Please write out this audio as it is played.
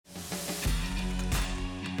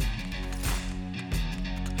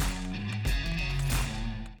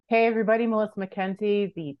Hey everybody, Melissa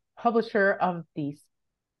McKenzie, the publisher of The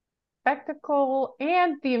Spectacle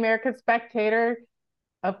and the American Spectator,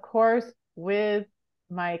 of course, with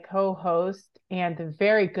my co-host and the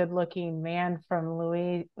very good-looking man from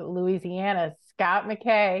Louisiana, Scott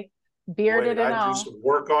McKay, bearded Wait, and I do all. some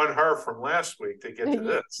work on her from last week to get to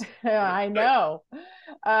this. I know.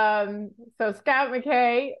 So Scott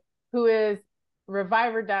McKay, who is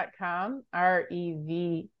reviver.com,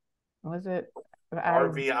 R-E-V, was it?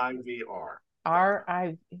 RVIVR.com.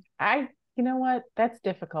 R-I, you know what? That's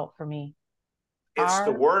difficult for me. It's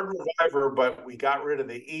the word reviver, but we got rid of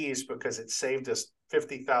the E's because it saved us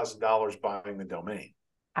 $50,000 buying the domain.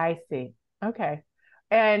 I see. Okay.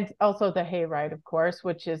 And also the Hayride, of course,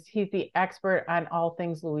 which is he's the expert on all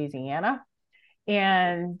things Louisiana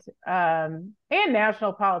and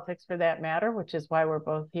national politics for that matter, which is why we're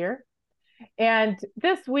both here. And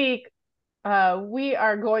this week, we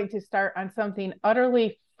are going to start on something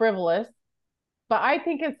utterly frivolous, but I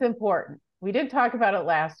think it's important. We did talk about it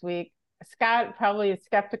last week. Scott probably is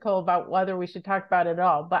skeptical about whether we should talk about it at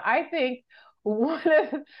all, but I think one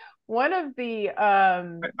of the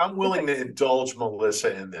I'm willing to indulge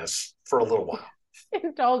Melissa in this for a little while.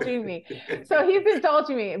 indulging me. So he's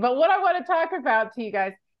indulging me. But what I want to talk about to you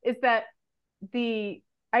guys is that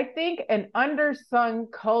I think an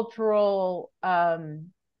undersung cultural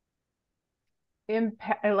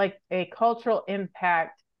impact, like a cultural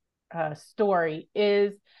impact story,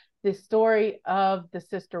 is the story of the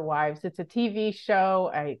Sister Wives. It's a TV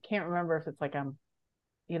show. I can't remember if it's like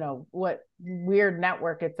what weird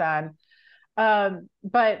network it's on.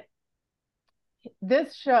 But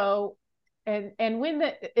this show, and when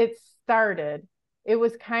it started, it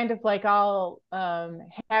was kind of like all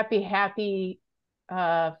happy,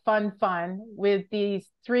 fun with these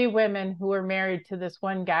three women who were married to this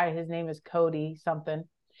one guy. His name is Cody something,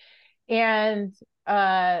 and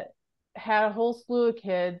had a whole slew of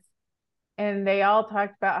kids. And they all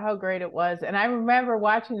talked about how great it was. And I remember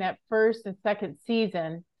watching that first and second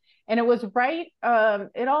season. And it was right,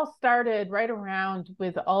 it all started right around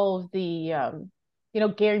with all of the,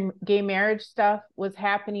 gay marriage stuff was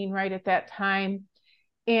happening right at that time.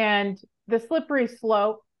 And the slippery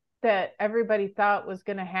slope that everybody thought was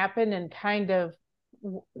going to happen, and kind of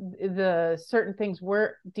the certain things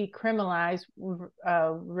were decriminalized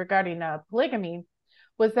regarding polygamy,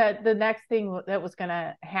 was that the next thing that was going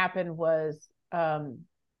to happen was,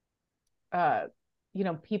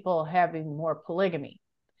 people having more polygamy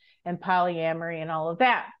and polyamory and all of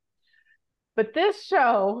that. But this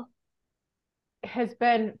show has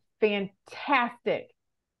been fantastic.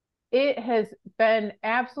 It has been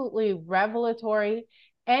absolutely revelatory.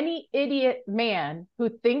 Any idiot man who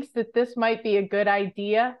thinks that this might be a good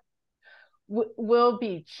idea will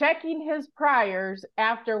be checking his priors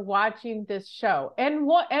after watching this show, and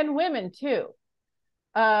women too,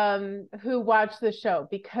 who watch the show,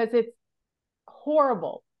 because it's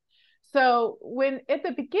horrible. So when at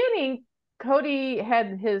the beginning, Cody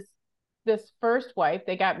had this first wife,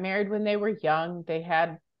 they got married when they were young, they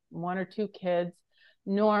had one or two kids,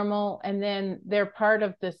 normal, and then they're part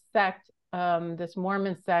of this sect, this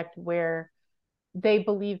Mormon sect, where they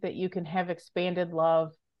believe that you can have expanded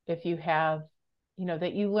love if you have,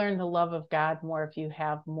 that you learn the love of God more if you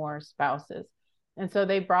have more spouses. And so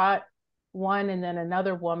they brought one and then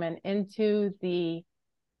another woman into the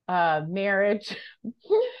marriage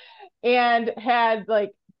and had,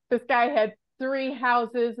 like, this guy had 3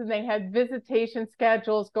 houses and they had visitation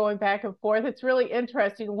schedules going back and forth. It's really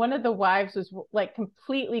interesting. One of the wives was like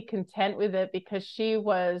completely content with it because she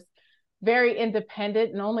was very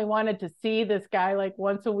independent and only wanted to see this guy like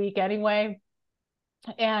once a week anyway.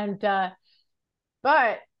 And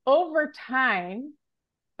but over time,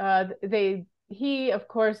 he of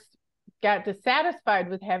course got dissatisfied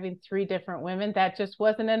with having 3 different women. That just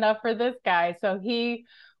wasn't enough for this guy. So he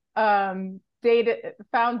found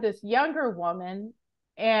this younger woman,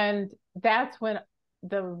 and that's when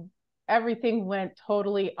everything went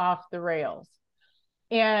totally off the rails.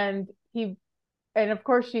 And of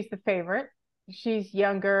course she's the favorite. She's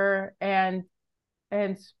younger and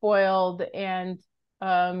spoiled and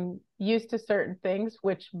used to certain things,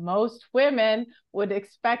 which most women would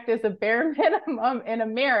expect as a bare minimum in a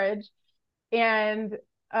marriage, and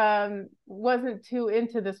wasn't too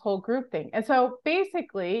into this whole group thing. And so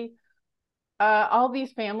basically, all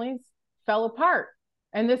these families fell apart.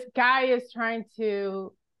 And this guy is trying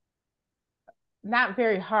to, not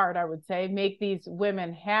very hard, I would say, make these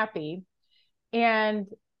women happy. And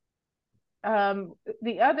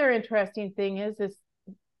the other interesting thing is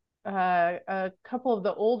a couple of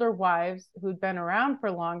the older wives who'd been around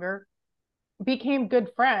for longer became good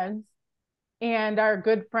friends and are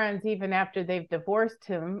good friends even after they've divorced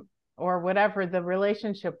him or whatever the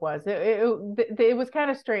relationship was. It was kind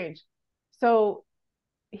of strange. So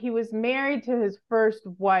he was married to his first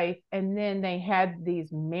wife, and then they had these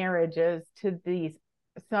marriages to these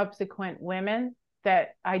subsequent women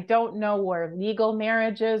that I don't know were legal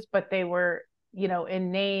marriages, but they were,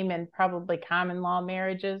 in name and probably common law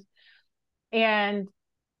marriages. And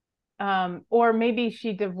or maybe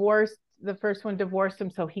the first one divorced him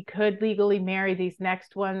so he could legally marry these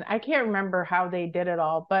next ones. I can't remember how they did it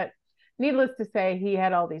all, but needless to say, he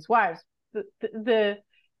had all these wives.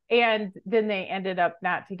 And then they ended up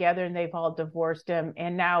not together, and they've all divorced him.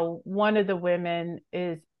 And now one of the women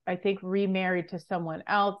is, I think, remarried to someone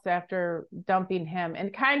else after dumping him.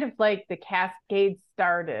 And kind of like the cascade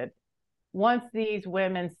started. Once these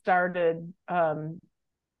women started,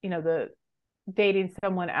 the dating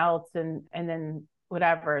someone else and then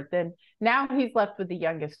whatever, then now he's left with the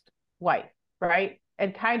youngest wife, right?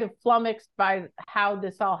 And kind of flummoxed by how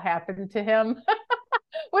this all happened to him.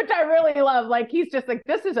 Which I really love. Like, he's just like,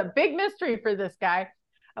 this is a big mystery for this guy,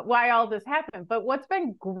 why all this happened. But what's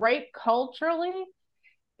been great culturally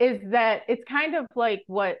is that it's kind of like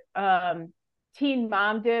what Teen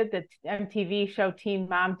Mom did, the MTV show Teen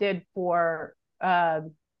Mom did for,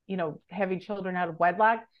 having children out of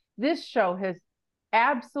wedlock. This show has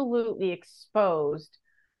absolutely exposed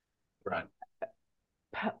right.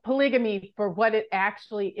 Polygamy for what it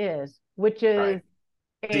actually is, which is right.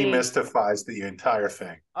 Demystifies the entire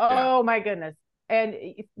thing. Oh my goodness. And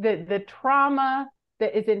the trauma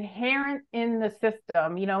that is inherent in the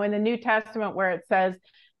system, in the New Testament where it says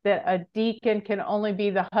that a deacon can only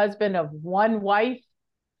be the husband of one wife.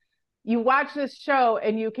 You watch this show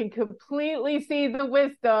and you can completely see the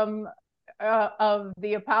wisdom of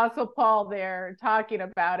the Apostle Paul there talking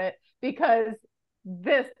about it, because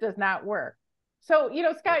this does not work. So,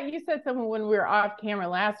 Scott, you said something when we were off camera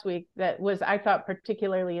last week that was, I thought,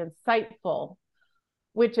 particularly insightful,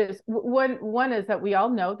 which is one is that we all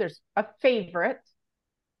know there's a favorite,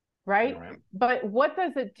 right? But what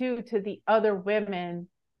does it do to the other women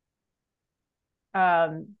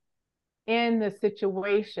in the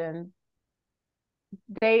situation?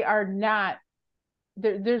 They are not,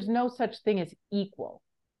 there's no such thing as equal.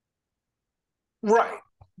 Right.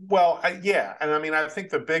 Well, yeah. And I mean, I think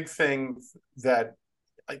the big thing that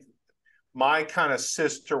my kind of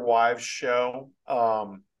sister wives show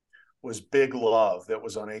was Big Love, that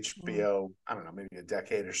was on HBO, I don't know, maybe a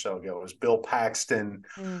decade or so ago. It was Bill Paxton.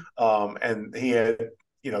 And he had,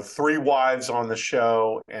 3 wives on the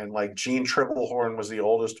show, and like Jean Tripplehorn was the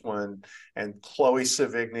oldest one, and Chloe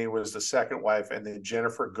Sevigny was the second wife, and then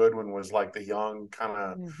Jennifer Goodwin was like the young kind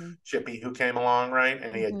of chippy who came along, right?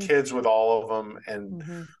 And he had kids with all of them.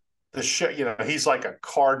 And the show, he's like a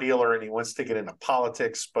car dealer, and he wants to get into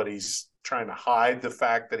politics, but he's trying to hide the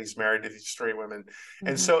fact that he's married to these 3 women.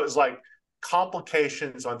 And so it's like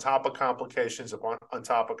complications on top of complications on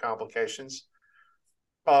top of complications.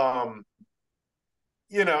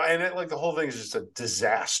 And it, like, the whole thing is just a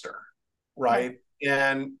disaster, right?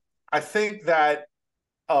 And I think that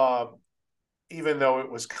even though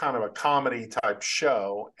it was kind of a comedy type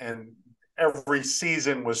show, and every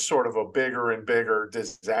season was sort of a bigger and bigger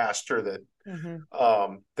disaster that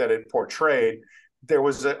that it portrayed, there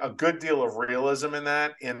was a good deal of realism in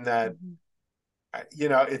that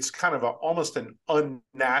it's kind of almost an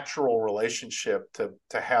unnatural relationship to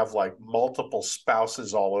have like multiple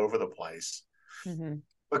spouses all over the place,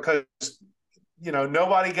 because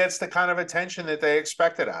nobody gets the kind of attention that they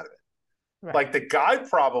expected out of it. Right. Like, the guy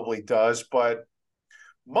probably does, but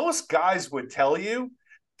most guys would tell you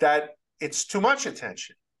that it's too much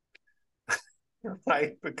attention.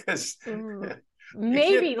 Right? Because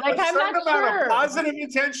maybe, like, I'm not sure. A certain amount of positive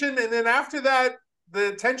attention, and then after that, the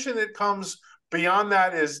attention that comes beyond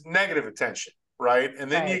that is negative attention, right? And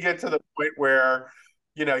then you get to the point where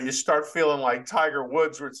you start feeling like Tiger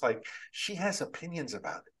Woods, where it's like, she has opinions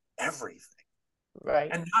about everything. Right.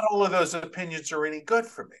 And not all of those opinions are any good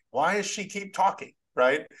for me. Why does she keep talking?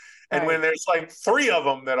 Right. And when there's like 3 of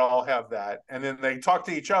them that all have that, and then they talk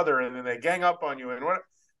to each other, and then they gang up on you, and what,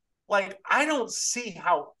 like, I don't see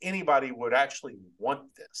how anybody would actually want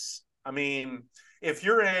this. I mean, if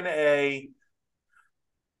you're in a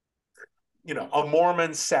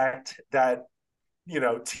Mormon sect that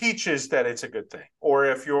teaches that it's a good thing, or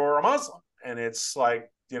if you're a Muslim and it's like,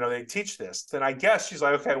 they teach this, then I guess she's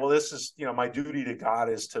like, okay, well, this is, my duty to God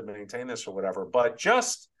is to maintain this or whatever. But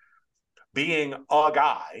just being a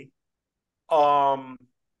guy,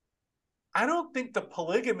 I don't think the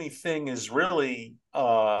polygamy thing is really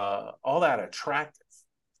all that attractive.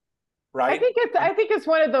 right? I think it's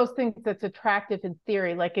one of those things that's attractive in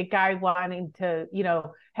theory, like a guy wanting to,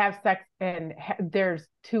 have sex and there's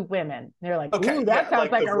two women. They're like, Okay, ooh, that yeah, sounds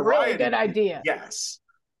like like the a really good variety, idea. yes.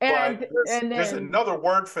 But And there's then another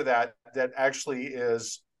word for that that actually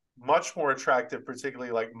is much more attractive,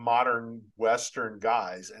 particularly like modern Western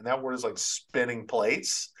guys. And that word is like spinning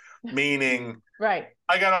plates, meaning right,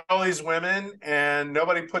 I got all these women and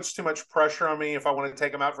nobody puts too much pressure on me if I want to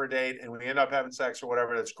take them out for a date and we end up having sex or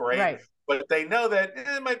whatever. That's great. right, But they know that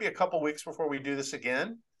it might be a couple weeks before we do this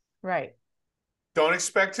again. right. Don't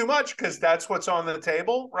expect too much because that's what's on the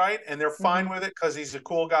table, right? And they're fine Mm-hmm. with it because he's a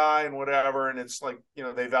cool guy and whatever. And it's like,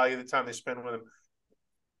 they value the time they spend with him.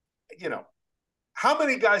 You know, how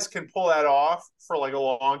many guys can pull that off for like a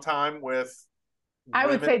long time with I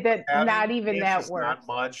would women say that having? not even It's that just works. not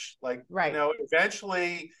much. Like, Right.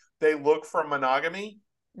 eventually they look for monogamy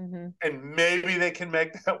Mm-hmm. and maybe they can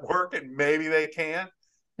make that work and maybe they can't.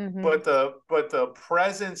 Mm-hmm. But the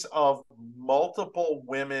presence of multiple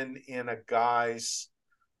women in a guy's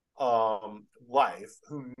life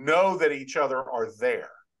who know that each other are there.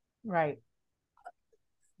 Right.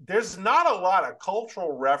 There's not a lot of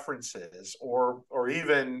cultural references or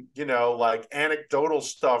even like anecdotal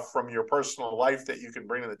stuff from your personal life that you can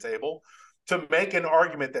bring to the table to make an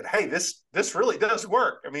argument that, hey, this really does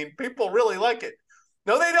work. I mean, people really like it.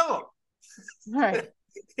 No, they don't. Right.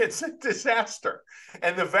 It's a disaster.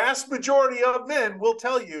 And the vast majority of men will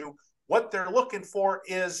tell you what they're looking for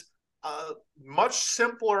is a much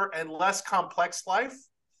simpler and less complex life.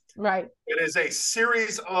 Right. It is a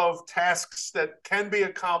series of tasks that can be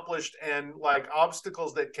accomplished and like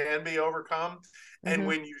obstacles that can be overcome. And Mm-hmm.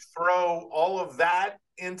 when you throw all of that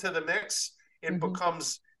into the mix, it Mm-hmm.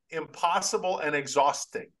 becomes impossible and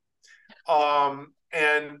exhausting. And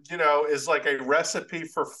is like a recipe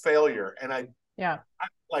for failure. And Yeah.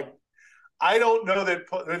 like I don't know that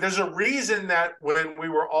there's a reason that when we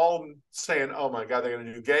were all saying, "Oh my God, they're going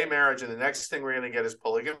to do gay marriage," and the next thing we're going to get is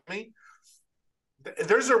polygamy.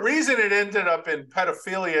 There's a reason it ended up in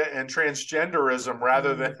pedophilia and transgenderism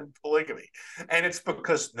rather Mm. than polygamy, and it's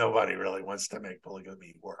because nobody really wants to make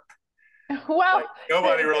polygamy work. Well, Like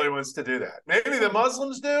nobody really wants to do that. Maybe the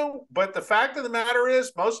Muslims do, but the fact of the matter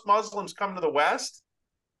is, most Muslims come to the West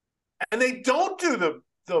and they don't do the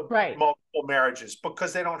right. multiple marriages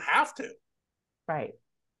because they don't have to. Right.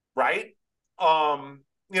 Right?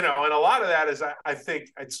 And a lot of that is, I think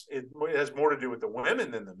it has more to do with the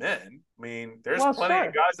women than the men. I mean, there's Well, plenty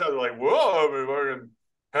of sure. guys out there like, whoa, if I can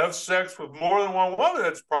have sex with more than one woman,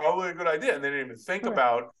 that's probably a good idea. And they didn't even think Sure.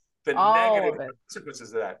 about the All negative of it.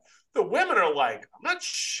 consequences of that. The women are like, I'm not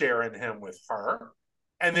sharing him with her.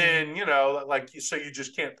 And Mm. then, so you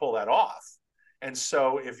just can't pull that off. And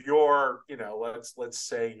so if you're, let's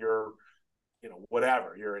say you're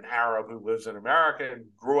whatever, you're an Arab who lives in America and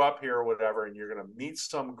grew up here or whatever, and you're going to meet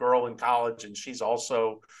some girl in college and she's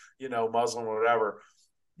also, Muslim or whatever.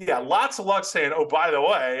 Yeah, lots of luck saying, oh, by the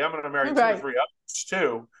way, I'm going to marry two or Right. three others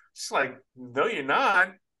too. It's like, no, you're not.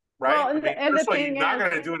 Well, Right. I mean, and the first of all, you're thing not is,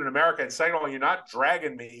 going to do it in America. And second of all, you're not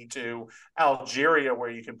dragging me to Algeria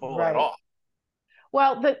where you can pull that right. off.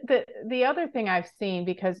 Well, the other thing I've seen,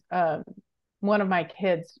 because one of my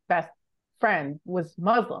kids' best friend was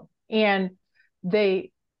Muslim, and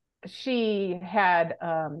they she had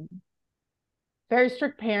very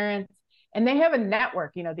strict parents, and they have a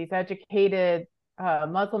network, these educated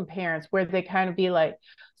Muslim parents, where they kind of be like,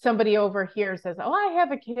 somebody over here says, oh, I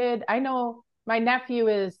have a kid, I know my nephew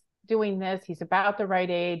is doing this, he's about the right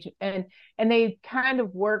age, and they kind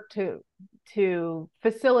of work to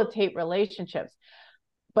facilitate relationships.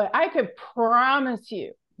 But I could promise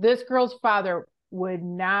you, this girl's father would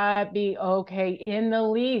not be okay in the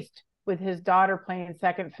least with his daughter playing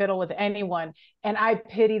second fiddle with anyone. And I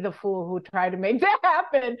pity the fool who tried to make that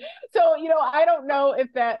happen. So, I don't know if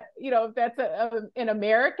that's an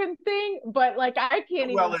American thing, but like, I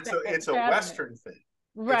can't Well, even it's a fathom it. Western thing. It's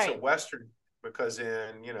a Right. Western because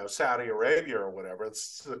in Saudi Arabia or whatever,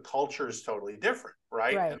 the culture is totally different,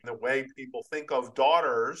 right? And Right. the way people think of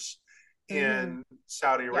daughters Mm-hmm. in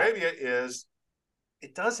Saudi Yeah. Arabia is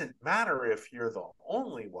it doesn't matter if you're the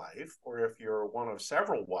only wife or if you're one of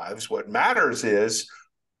several wives. What matters is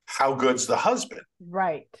how good's the husband,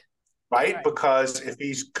 Right. right? Right. Because if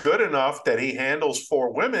he's good enough that he handles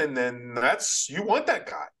four women, then you want that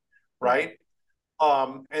guy, Right.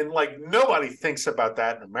 right? And like nobody thinks about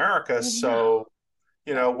that in America. No. So,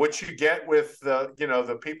 No. what you get with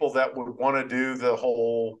the people that would want to do the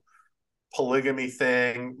whole polygamy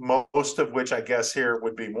thing, most of which I guess here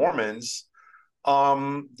would be Mormons.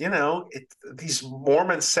 These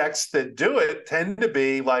Mormon sects that do it tend to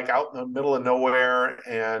be like out in the middle of nowhere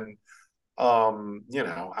and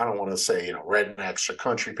I don't want to say, rednecks or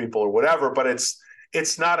country people or whatever, but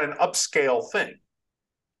it's not an upscale thing.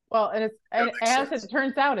 Well, and as Sense. it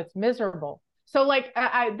turns out, it's miserable. So like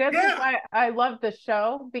this is Yeah. why I love the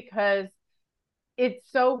show, because it's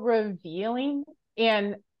so revealing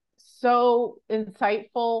and so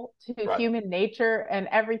insightful to Right. human nature and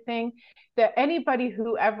everything, that anybody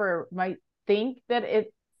who ever might think that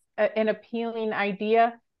it's an appealing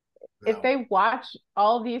idea, if No. they watch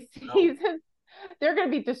all these No. seasons, they're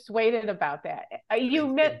going to be dissuaded about that. You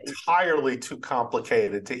met Entirely too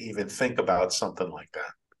complicated to even think about something like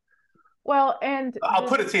that. well, and I'll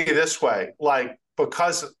put it to you this way, like,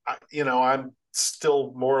 because I'm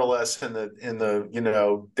still more or less in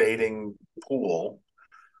the dating pool.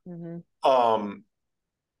 Mhm. Um,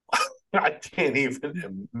 I can't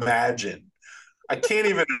even imagine. I can't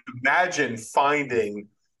even imagine finding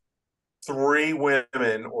three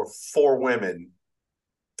women or four women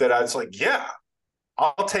that I was like, yeah,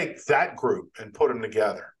 I'll take that group and put them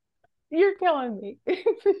together. You're killing me.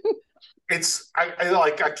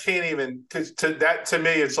 I can't even, because to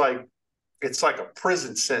me it's like a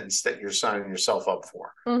prison sentence that you're signing yourself up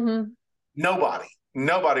for. Hmm.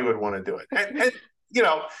 Nobody would want to do it.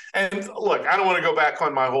 And look, I don't want to go back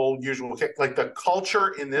on my whole usual kick. Like, the culture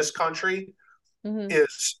in this country Hmm.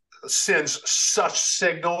 is sends such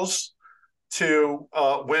signals to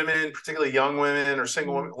women, particularly young women or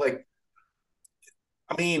single women. Hmm. Like,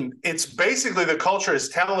 I mean, it's basically the culture is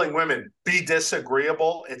telling women, be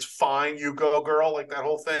disagreeable. It's fine. You go, girl, like that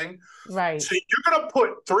whole thing. Right. So you're going to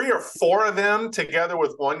put three or four of them together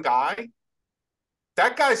with one guy.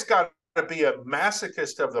 That guy's got to be a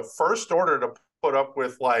masochist of the first order to put up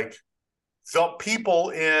with, like, the people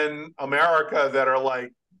in America that are,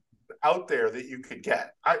 like, out there that you could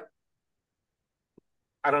get. I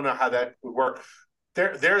don't know how that would work.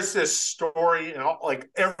 There's this story, and like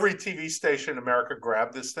every TV station in America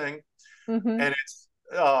grabbed this thing, Hmm. and it's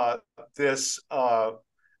this,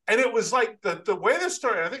 and it was like the way the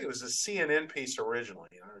story. I think it was a CNN piece originally.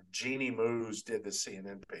 Jeannie Moos did the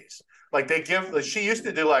CNN piece. Like, she used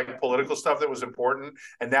to do like political stuff that was important,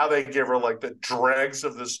 and now they give her like the dregs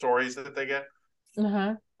of the stories that they get.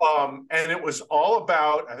 Uh-huh. And it was all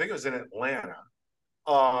about, I think it was in Atlanta,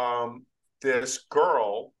 this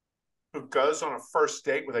girl who goes on a first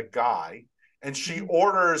date with a guy, and she Hmm.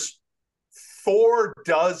 orders 4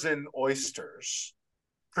 dozen oysters,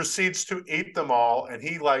 proceeds to eat them all, and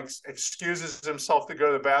he, like, excuses himself to go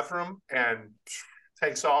to the bathroom and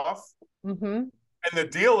takes off. Hmm. And the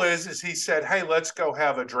deal is he said, hey, let's go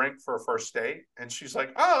have a drink for a first date. And she's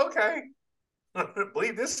like, oh, okay.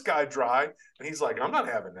 Bleed this guy dry. And he's like, I'm not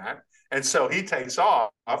having that. And so he takes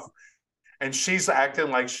off, and she's acting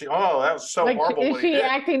like that was so Like, horrible is what he she did.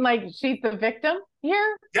 acting like she's the victim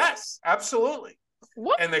here? Yes, absolutely.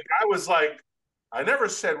 What? And the guy was like, I never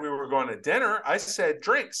said we were going to dinner. I said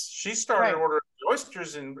drinks. She started Right. ordering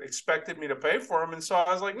oysters and expected me to pay for them. And so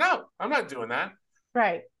I was like, no, I'm not doing that.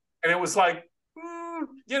 Right. And it was like,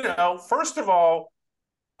 first of all,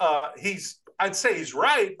 I'd say he's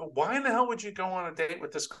right, but why in the hell would you go on a date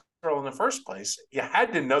with this girl in the first place? You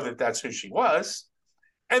had to know that that's who she was.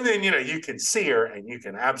 And then, you can see her and you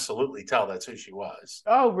can absolutely tell that's who she was.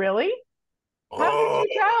 Oh, really? How could Oh,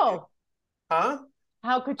 you tell? huh?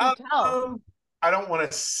 How could you tell? I don't want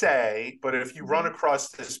to say, but if you run Hmm. across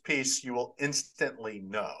this piece, you will instantly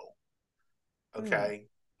know. Hmm. Okay.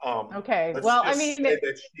 Okay. Let's Well, I just mean, say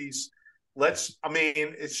that she's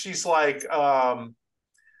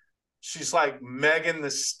like Megan the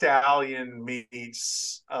Stallion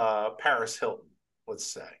meets Paris Hilton, let's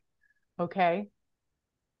say. okay.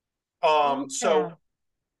 So Yeah.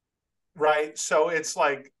 right, so it's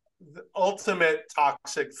like the ultimate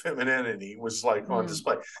toxic femininity was like on Mm.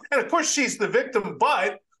 display, and of course she's the victim,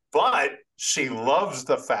 but she loves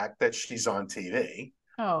the fact that she's on TV,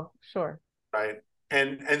 Oh, sure. right?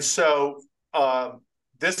 And so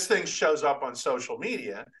this thing shows up on social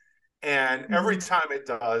media, and every Hmm. time it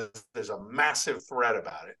does, there's a massive thread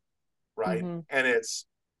about it, right? Hmm. And it's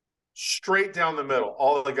straight down the middle.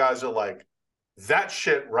 All the guys are like, that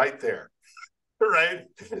shit right there, right?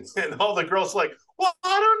 And all the girls are like, well,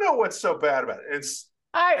 I don't know what's so bad about it. And I'm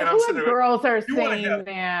sitting What there going, girls are you want to have, saying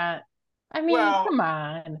that? I mean, well, come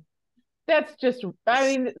on. That's just, I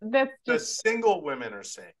mean, that's the just single women are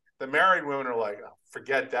saying, the married women are like, oh,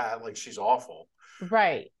 forget that, like, she's awful.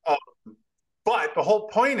 right. Uh, but the whole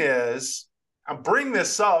point is, I'm bringing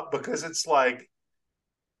this up because it's like,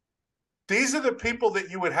 these are the people that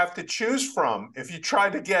you would have to choose from if you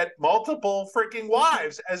tried to get multiple freaking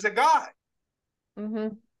wives as a guy. Hmm.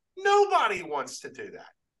 Nobody wants to do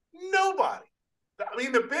that. Nobody. I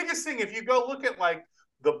mean, the biggest thing, if you go look at like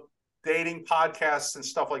the dating podcasts and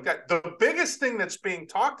stuff like that. The biggest thing that's being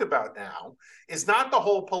talked about now is not the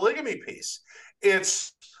whole polygamy piece.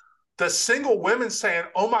 It's the single women saying,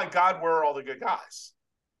 oh my God, where are all the good guys?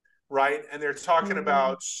 Right. And they're talking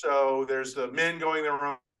about, so there's the men going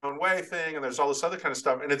their own way thing, and there's all this other kind of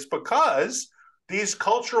stuff. And it's because these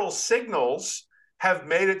cultural signals have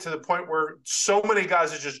made it to the point where so many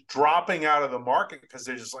guys are just dropping out of the market because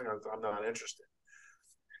they're just like, I'm not interested.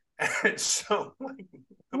 And so, like,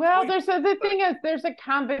 well, the thing is, there's a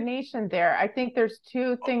combination there. I think there's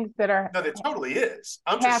two things that are no, there totally is.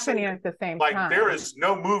 I'm just happening saying, at the same like, time. there is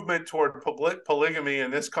no movement toward polygamy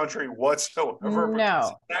in this country whatsoever.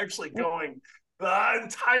 No, it's actually going the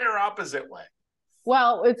entire opposite way.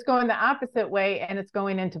 Well, it's going the opposite way, and it's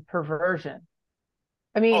going into perversion.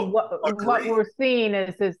 I mean, what we're seeing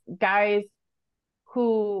is guys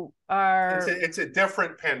who are it's a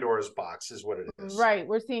different Pandora's box, is what it is. Right.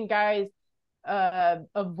 We're seeing guys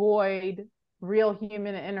avoid real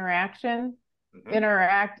human interaction,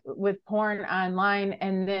 interact with porn online,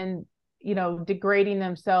 and then, degrading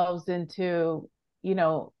themselves into,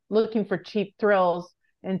 looking for cheap thrills,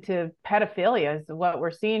 into pedophilia is what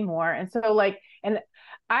we're seeing more. And so, and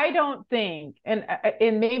I don't think, and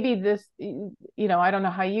maybe this, I don't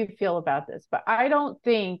know how you feel about this, but I don't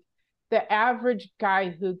think the average guy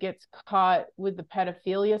who gets caught with the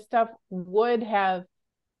pedophilia stuff would have,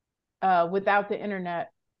 without the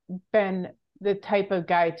internet, been the type of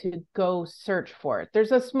guy to go search for it.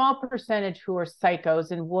 There's a small percentage who are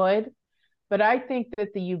psychos and would, but I think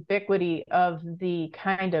that the ubiquity of the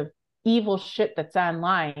kind of evil shit that's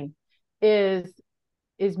online is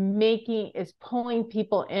pulling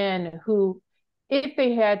people in who, if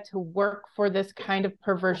they had to work for this kind of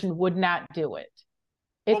perversion, would not do it.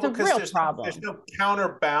 It's a real problem. There's no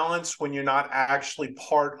counterbalance when you're not actually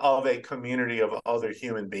part of a community of other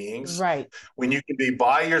human beings. Right. When you can be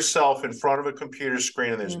by yourself in front of a computer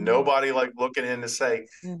screen and there's nobody like looking in to say,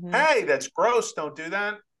 hey, that's gross, don't do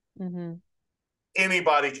that.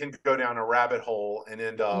 Anybody can go down a rabbit hole and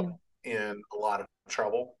end up in a lot of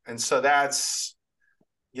trouble. And so that's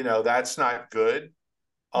not good.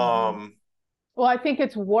 Well, I think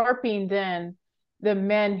it's warping then the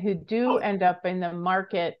men who do end up in the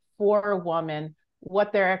market for a woman,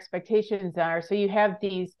 what their expectations are. So you have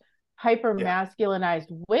these hyper masculinized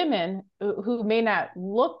women who may not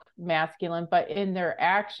look masculine, but in their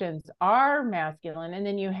actions are masculine. And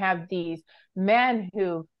then you have these men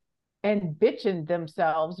who bitching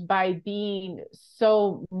themselves by being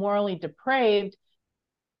so morally depraved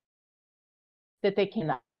that they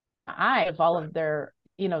can eye of all of their,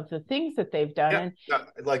 the things that they've done.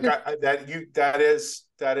 That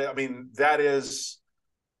is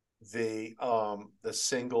the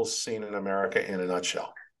singles scene in America in a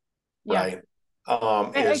nutshell. Right.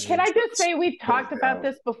 Can I just say, we've talked about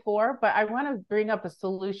this before, but I want to bring up a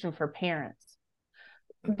solution for parents.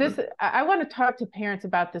 I want to talk to parents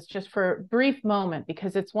about this just for a brief moment,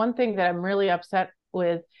 because it's one thing that I'm really upset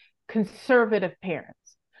with conservative parents.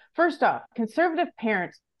 First off, conservative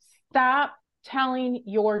parents, stop telling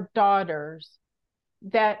your daughters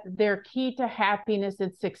that their key to happiness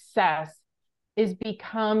and success is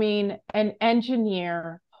becoming an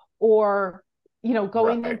engineer, or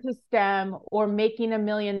going into STEM, or making $1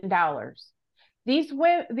 million. These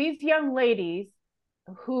young ladies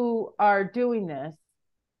who are doing this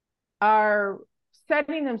are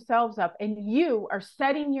setting themselves up, and you are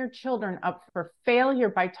setting your children up for failure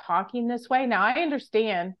by talking this way. Now, I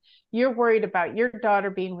understand you're worried about your daughter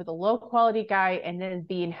being with a low quality guy and then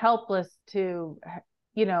being helpless to,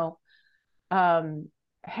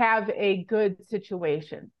 have a good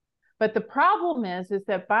situation. But the problem is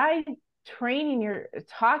that by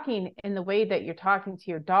talking in the way that you're talking to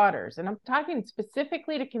your daughters, and I'm talking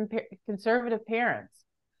specifically to conservative parents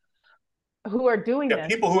who are doing this,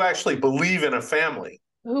 people who actually believe in a family,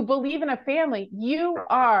 you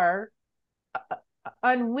are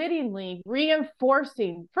unwittingly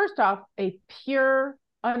reinforcing, first off, a pure,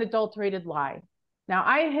 unadulterated lie. Now,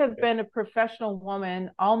 I have been a professional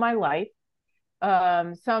woman all my life,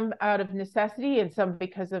 some out of necessity and some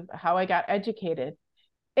because of how I got educated.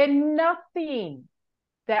 And nothing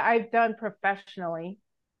that I've done professionally,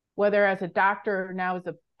 whether as a doctor or now as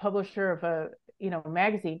a publisher of a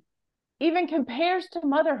magazine, even compares to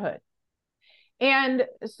motherhood. And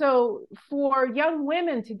so for young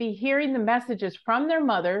women to be hearing the messages from their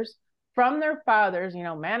mothers, from their fathers,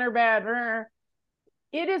 men are bad,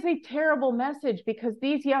 it is a terrible message, because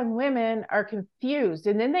these young women are confused.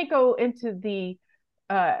 And then they go into the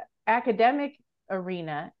academic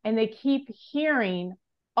arena and they keep hearing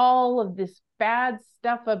all of this bad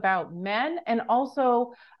stuff about men, and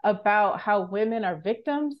also about how women are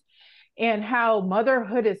victims. and how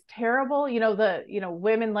motherhood is terrible.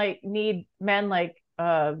 Women need men like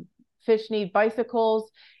fish need bicycles,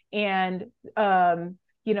 and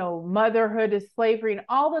motherhood is slavery and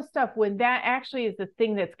all this stuff, when that actually is the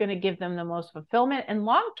thing that's going to give them the most fulfillment and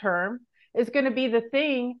long term is going to be the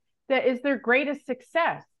thing that is their greatest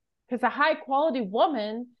success. Because a high quality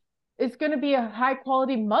woman is going to be a high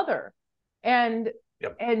quality mother, and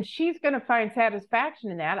Yep. and she's going to find satisfaction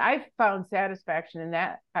in that. I've found satisfaction in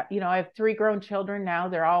that. I have 3 grown children now.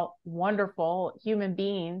 They're all wonderful human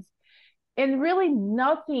beings, and really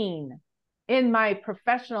nothing in my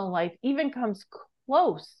professional life even comes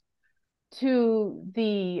close to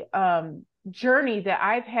the journey that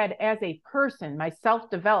I've had as a person, my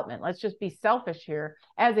self-development. Let's just be selfish here.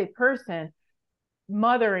 As a person,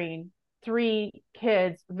 mothering 3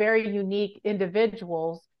 kids, very unique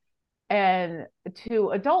individuals, and to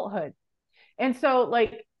adulthood. And so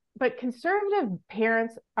but conservative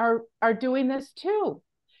parents are doing this too,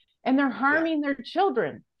 and they're harming their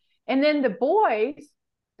children. And then the boys,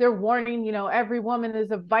 they're warning, every woman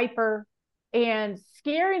is a viper, and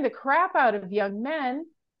scaring the crap out of young men,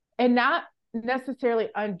 and not necessarily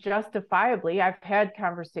unjustifiably. I've had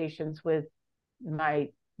conversations with my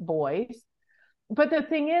boys, but the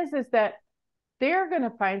thing is that they're going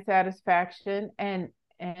to find satisfaction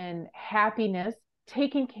and happiness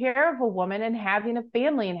taking care of a woman and having a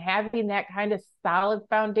family and having that kind of solid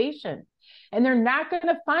foundation. And they're not going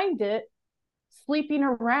to find it sleeping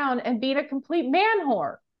around and being a complete man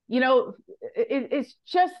whore. It's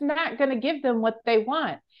just not going to give them what they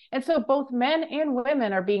want. And so both men and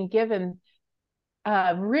women are being given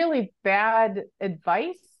really bad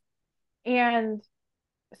advice. And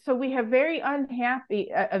so we have very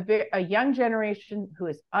unhappy, a young generation who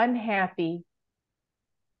is unhappy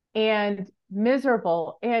and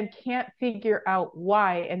miserable and can't figure out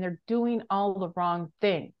why, and they're doing all the wrong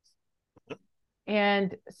things.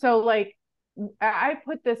 And so I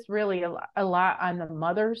put this really a lot on the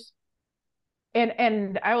mothers,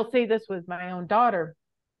 and I will say this with my own daughter.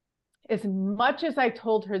 As much as I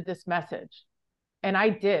told her this message, and I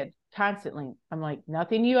did constantly, I'm like,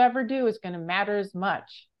 nothing you ever do is going to matter as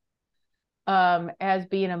much as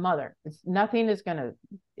being a mother. Nothing's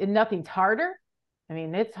harder. I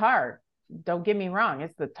mean, it's hard. Don't get me wrong.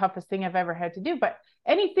 It's the toughest thing I've ever had to do, but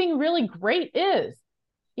anything really great is,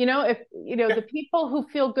 if, the people who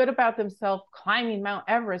feel good about themselves climbing Mount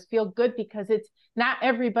Everest feel good because it's not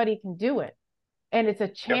everybody can do it. And it's a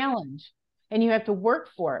challenge, and you have to work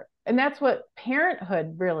for it. And that's what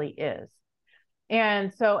parenthood really is.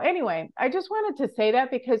 And so anyway, I just wanted to say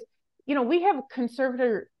that because, we have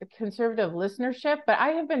conservative listenership, but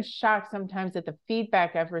I have been shocked sometimes at the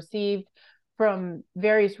feedback I've received from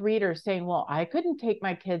various readers saying, well, I couldn't take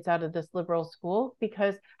my kids out of this liberal school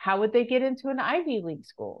because how would they get into an Ivy League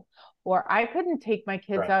school? Or I couldn't take my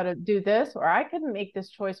kids out of do this, or I couldn't make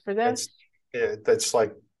this choice for them. That's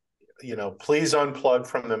like, please unplug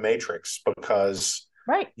from the matrix, because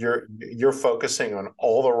you're focusing on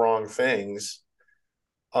all the wrong things.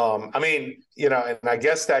 And I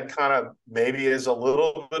guess that kind of maybe is a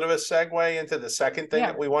little bit of a segue into the second thing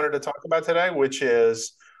that we wanted to talk about today, which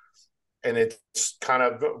is, and it's kind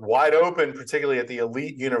of wide open, particularly at the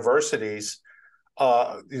elite universities,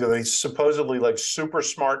 these supposedly super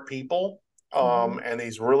smart people, and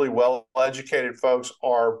these really well-educated folks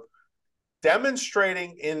are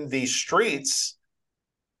demonstrating in the streets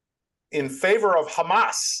in favor of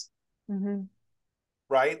Hamas.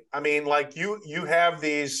 Right? I mean, you have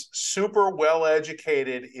these super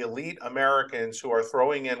well-educated elite Americans who are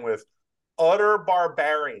throwing in with utter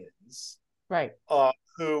barbarians, right?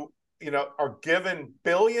 Who are given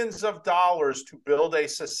billions of dollars to build a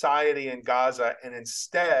society in Gaza, and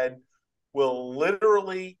instead will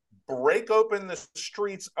literally break open the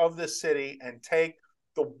streets of the city and take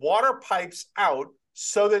the water pipes out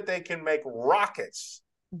so that they can make rockets.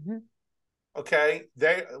 Okay,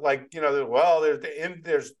 they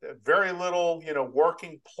there's very little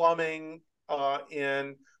working plumbing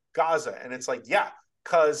in Gaza, and it's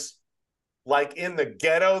because in the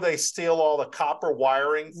ghetto they steal all the copper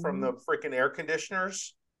wiring from the freaking air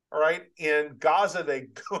conditioners. All right, in Gaza they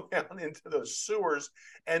go down into those sewers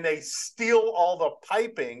and they steal all the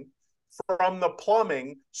piping from the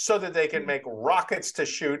plumbing so that they can make rockets to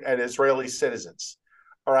shoot at Israeli citizens.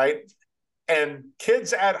 All right. And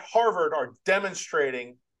kids at Harvard are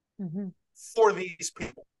demonstrating for these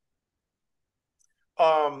people.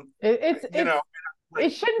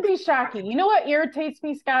 It shouldn't be shocking. You know what irritates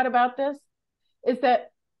me, Scott, about this is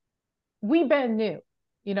that we've been new,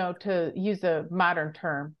 to use a modern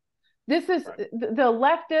term. This is the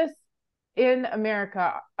leftists in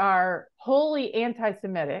America are wholly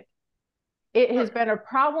anti-Semitic. It has been a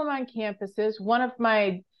problem on campuses. One of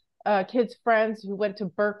my kids' friends who went to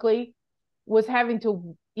Berkeley was having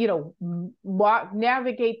to,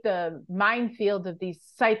 navigate the minefield of these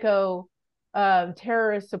psycho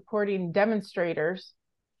terrorist supporting demonstrators.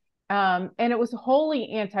 And it was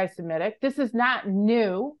wholly anti-Semitic. This is not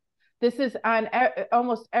new. This is on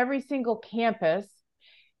almost every single campus.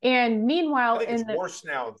 And meanwhile, I think it's worse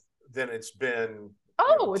now than it's been.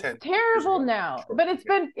 Oh, it's terrible now. But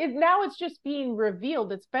now it's just being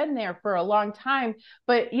revealed. It's been there for a long time.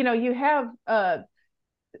 But you have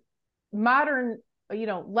modern,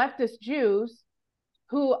 leftist Jews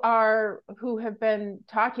who have been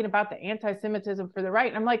talking about the anti-Semitism for the right.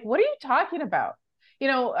 And I'm like, what are you talking about?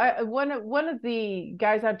 One of the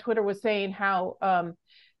guys on Twitter was saying how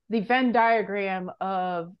the Venn diagram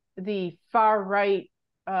of the far right,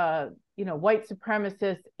 white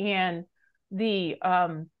supremacists and the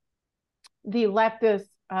leftist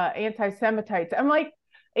anti-Semites.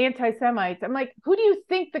 Anti-Semites. I'm like, who do you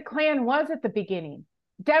think the Klan was at the beginning?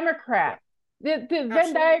 Democrat. The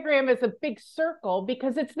Venn diagram is a big circle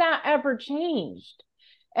because it's not ever changed.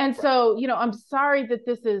 And so, I'm sorry that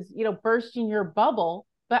this is, bursting your bubble,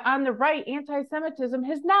 but on the right, anti-Semitism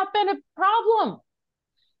has not been a problem.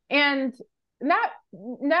 And not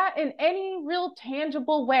in any real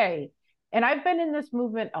tangible way. And I've been in this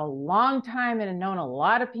movement a long time and have known a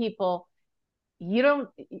lot of people.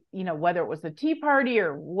 Whether it was the Tea Party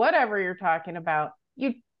or whatever you're talking about,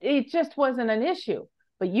 it just wasn't an issue.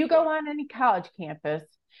 But you go on any college campus,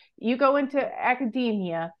 you go into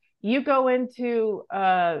academia, you go into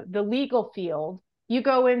the legal field, you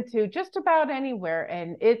go into just about anywhere,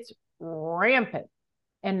 and it's rampant.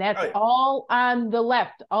 And that's all on the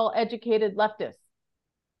left, all educated leftists.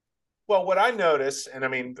 Well, what I notice, and I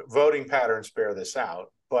mean, voting patterns bear this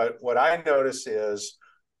out, but what I notice is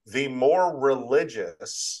the more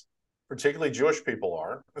religious, particularly Jewish people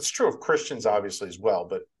are, it's true of Christians obviously as well,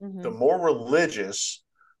 but the more religious,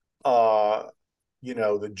 the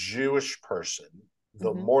Jewish person,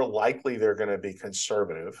 the more likely they're going to be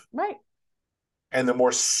conservative. Right. And the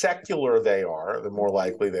more secular they are, the more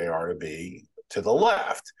likely they are to be to the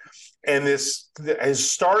left. And this is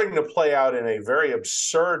starting to play out in a very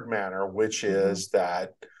absurd manner, which is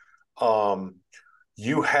that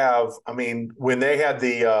you have, when they had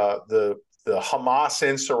the Hamas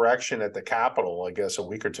insurrection at the Capitol, I guess a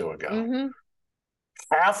week or two ago,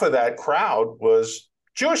 half of that crowd was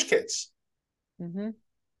Jewish kids, and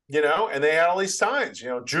they had all these signs,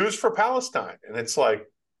 Jews for Palestine. And it's like,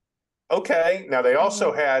 okay, now they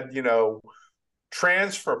also had,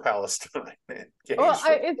 trans for Palestine.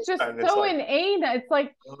 It's just so inane. It's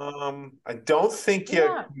like, I don't think you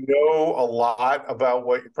know a lot about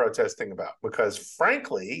what you're protesting about, because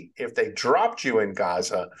frankly, if they dropped you in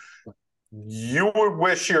Gaza, you would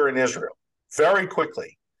wish you're in Israel very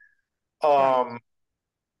quickly. And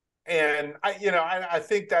I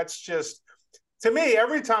think that's just, to me,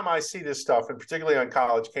 every time I see this stuff, and particularly on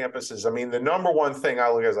college campuses, the number one thing I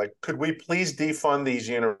look at is like, could we please defund these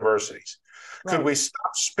universities? Right. Could we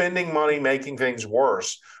stop spending money making things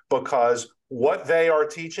worse? Because what they are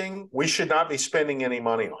teaching, we should not be spending any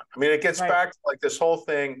money on. It gets back to like this whole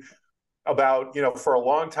thing about, for a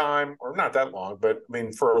long time, or not that long, but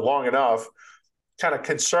for long enough, kind of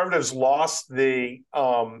conservatives lost the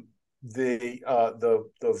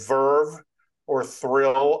verve or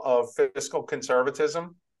thrill of fiscal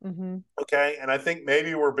conservatism. Okay. And I think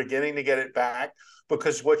maybe we're beginning to get it back,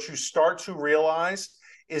 because what you start to realize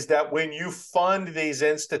is that when you fund these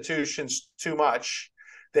institutions too much,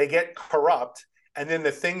 they get corrupt. And then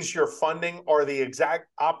the things you're funding are the exact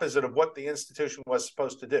opposite of what the institution was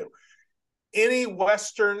supposed to do. Any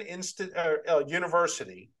Western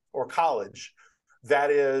university or college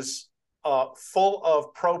that is full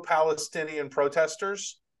of pro-Palestinian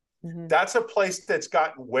protesters, that's a place that's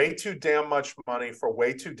gotten way too damn much money for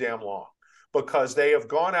way too damn long, because they have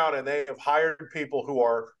gone out and they have hired people who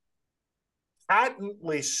are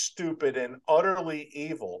patently stupid and utterly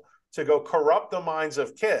evil to go corrupt the minds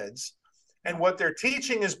of kids. And what they're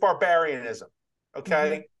teaching is barbarianism,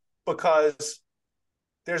 okay? Because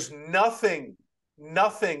there's nothing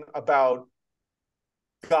about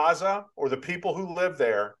Gaza or the people who live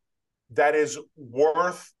there that is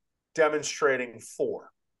worth demonstrating for.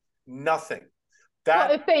 Nothing.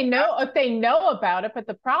 If they know about it, but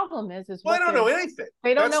the problem is they don't know anything.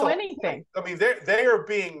 They don't know anything. They are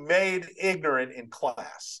being made ignorant in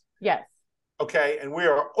class. Yes. Okay, and we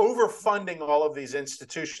are overfunding all of these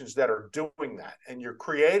institutions that are doing that, and you're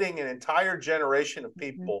creating an entire generation of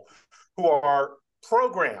people who are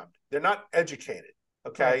programmed. They're not educated.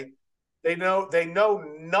 Okay, they know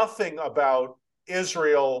nothing about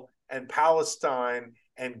Israel and Palestine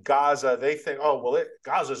and Gaza, they think, oh, well,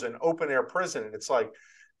 Gaza's an open-air prison. And it's like,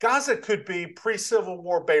 Gaza could be pre-Civil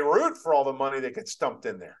War Beirut for all the money that gets dumped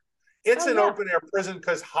in there. It's an open-air prison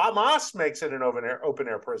because Hamas makes it an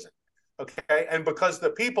open-air prison, okay? And because the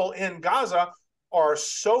people in Gaza are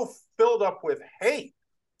so filled up with hate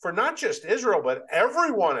for not just Israel, but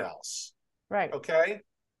everyone else, right? Okay?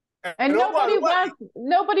 And nobody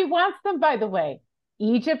wants them, by the way.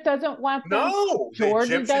 Egypt doesn't want them. No,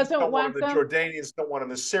 Jordan doesn't want them. The Jordanians don't want them.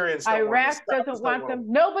 The Syrians don't want them. Iraq doesn't want them.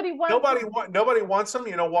 Nobody wants them. Nobody wants them.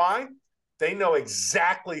 You know why? They know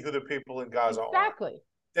exactly who the people in Gaza are. Exactly.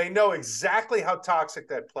 They know exactly how toxic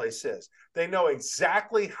that place is. They know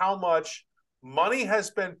exactly how much money has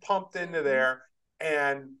been pumped into there.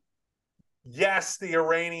 And yes, the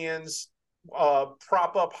Iranians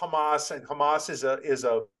prop up Hamas, and Hamas is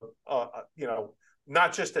a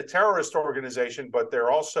not just a terrorist organization, but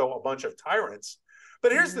they're also a bunch of tyrants.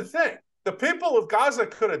 But here's the thing. The people of Gaza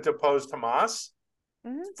could have deposed Hamas.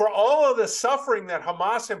 For all of the suffering that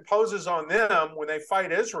Hamas imposes on them when they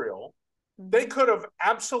fight Israel, they could have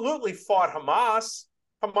absolutely fought Hamas.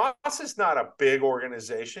 Hamas is not a big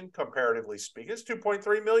organization, comparatively speaking. It's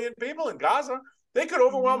 2.3 million people in Gaza. They could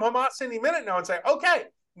overwhelm Hamas any minute now and say, okay,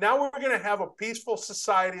 now we're going to have a peaceful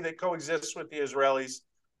society that coexists with the Israelis.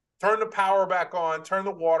 Turn the power back on, turn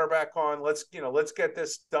the water back on. Let's get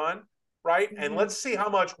this done, right? And let's see how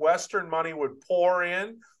much Western money would pour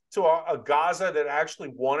in to a Gaza that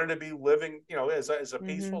actually wanted to be living, as a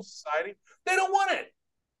peaceful society. They don't want it.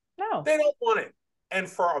 No, they don't want it. And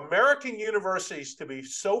for American universities to be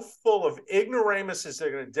so full of ignoramuses,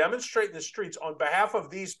 they're going to demonstrate in the streets on behalf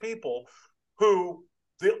of these people who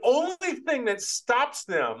the only thing that stops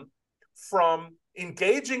them from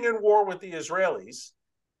engaging in war with the Israelis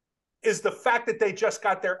is the fact that they just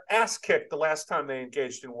got their ass kicked the last time they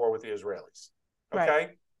engaged in war with the Israelis. Okay? Right.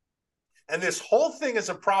 And this whole thing is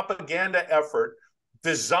a propaganda effort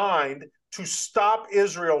designed to stop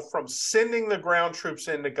Israel from sending the ground troops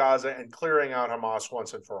into Gaza and clearing out Hamas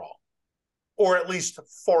once and for all, or at least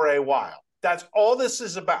for a while. That's all this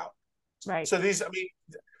is about. Right. So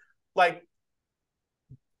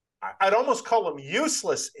I'd almost call them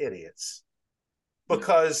useless idiots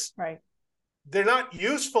because they're not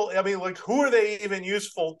useful. I mean, who are they even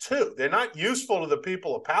useful to? They're not useful to the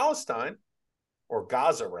people of Palestine, or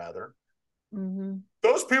Gaza, rather.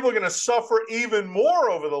 Those people are going to suffer even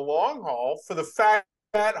more over the long haul for the fact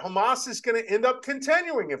that Hamas is going to end up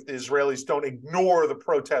continuing if the Israelis don't ignore the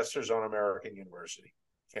protesters on American university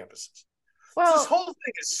campuses. Well, so this whole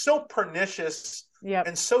thing is so pernicious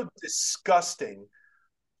and so disgusting.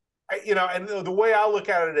 And the way I look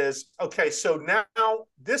at it is, okay, so now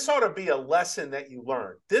this ought to be a lesson that you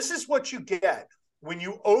learn. This is what you get when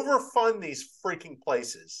you overfund these freaking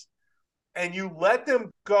places and you let them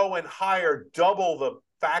go and hire double the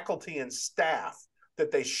faculty and staff that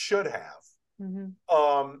they should have. And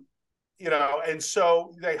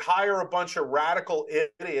so they hire a bunch of radical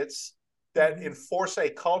idiots that enforce a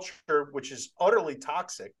culture which is utterly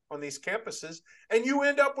toxic on these campuses, and you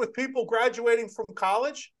end up with people graduating from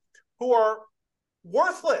college who are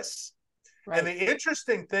worthless. Right. And the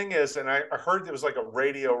interesting thing is, and I heard there was like a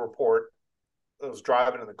radio report that was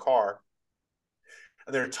driving in the car,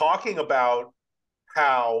 and they're talking about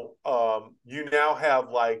how you now have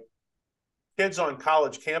like kids on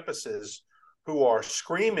college campuses who are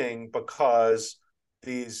screaming because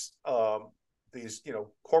these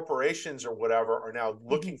corporations or whatever are now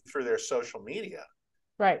looking through their social media.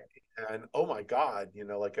 Right. And oh my God,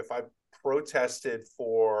 if I protested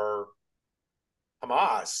for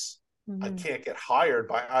Hamas, I can't get hired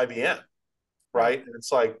by IBM, right? And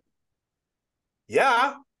it's like,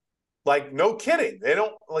 yeah, like no kidding. They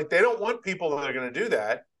don't want people that are going to do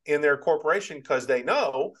that in their corporation because they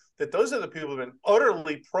know that those are the people who have been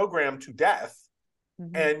utterly programmed to death.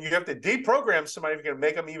 And you have to deprogram somebody if you're going to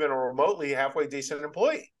make them even a remotely halfway decent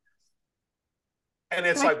employee. And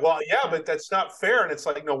it's like, well, yeah, but that's not fair. And it's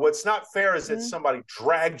like, no, what's not fair is that somebody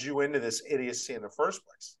dragged you into this idiocy in the first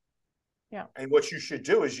place. Yeah. And what you should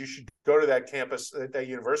do is you should go to that campus, that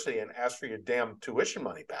university, and ask for your damn tuition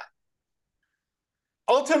money back.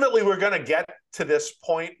 Ultimately, we're going to get to this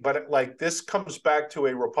point, but this comes back to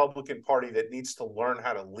a Republican Party that needs to learn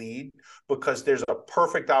how to lead, because there's a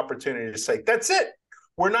perfect opportunity to say, that's it.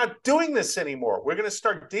 We're not doing this anymore. We're going to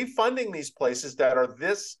start defunding these places that are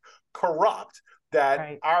this corrupt,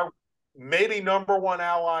 that our maybe number one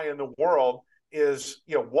ally in the world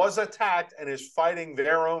was attacked and is fighting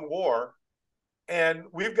their own war. And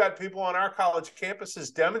we've got people on our college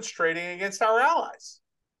campuses demonstrating against our allies.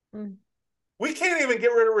 We can't even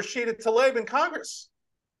get rid of Rashida Tlaib in Congress.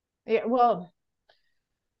 Yeah, well,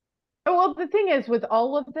 Well, the thing is with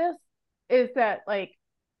all of this is that like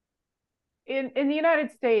in the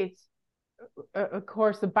United States, of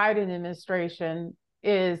course, the Biden administration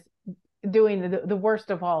is doing the worst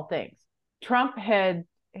of all things. Trump had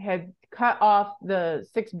cut off the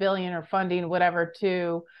 6 billion or funding whatever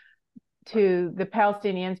to the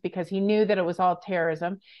Palestinians because he knew that it was all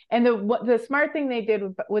terrorism. And the smart thing they did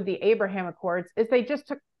with the Abraham Accords is they just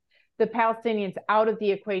took the Palestinians out of the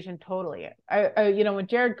equation totally. When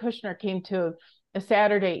Jared Kushner came to a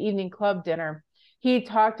Saturday evening club dinner, he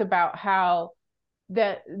talked about how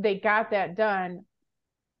that they got that done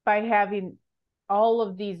by having all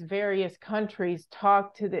of these various countries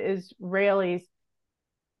talk to the Israelis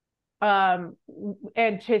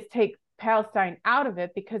and just take Palestine out of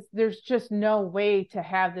it, because there's just no way to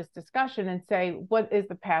have this discussion and say, what is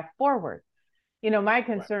the path forward? My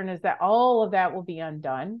concern is that all of that will be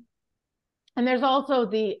undone. And there's also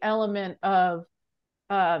the element of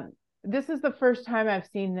this is the first time I've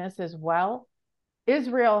seen this as well.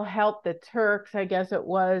 Israel helped the Turks, I guess it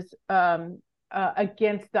was,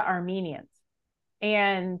 against the Armenians,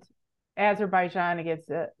 and Azerbaijan against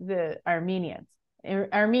the Armenians.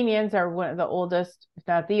 Armenians are one of the oldest, if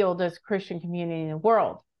not the oldest, Christian community in the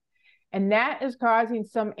world. And that is causing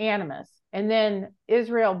some animus. And then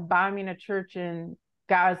Israel bombing a church in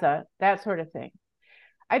Gaza, that sort of thing.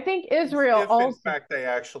 I think Israel if in fact they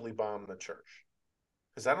actually bombed the church.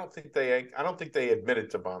 Because I don't think they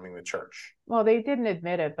admitted to bombing the church. Well, they didn't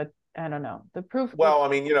admit it, but I don't know. The proof. Well, I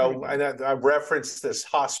mean, I referenced this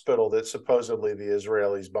hospital that supposedly the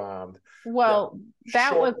Israelis bombed. Well,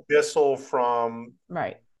 that was missile from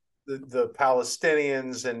right. The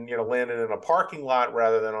Palestinians, and landed in a parking lot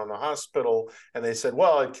rather than on the hospital. And they said,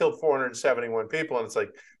 well, it killed 471 people. And it's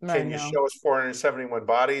like, can you show us 471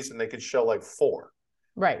 bodies? And they could show like 4.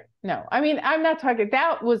 Right. No, I mean, I'm not talking,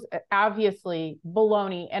 that was obviously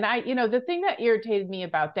baloney. And the thing that irritated me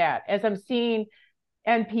about that, as I'm seeing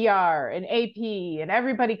NPR and AP and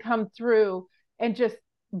everybody come through and just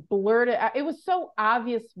blurt it out, it was so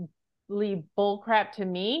obviously bullcrap to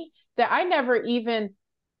me that I never even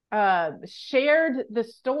shared the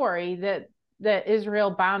story that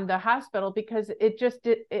Israel bombed the hospital, because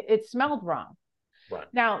it smelled wrong. Right.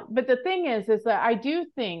 Now, but the thing is that I do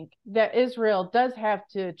think that Israel does have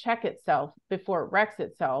to check itself before it wrecks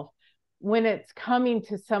itself when it's coming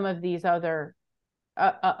to some of these other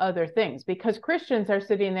things, because Christians are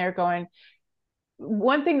sitting there going,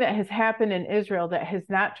 one thing that has happened in Israel that has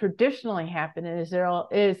not traditionally happened in Israel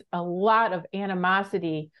is a lot of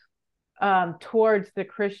animosity towards the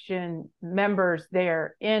Christian members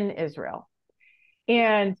there in Israel.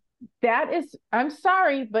 And that is, I'm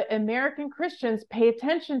sorry, but American Christians pay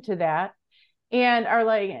attention to that and are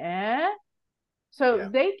like, So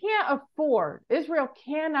they can't afford, Israel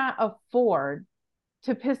cannot afford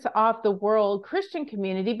to piss off the world Christian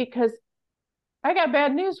community, because I got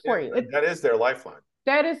bad news for you. That is their lifeline.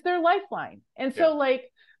 That is their lifeline. And so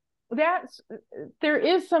there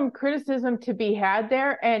is some criticism to be had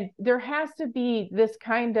there, and there has to be this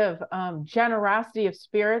kind of generosity of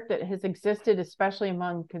spirit that has existed, especially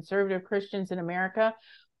among conservative Christians in America,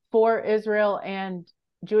 for Israel and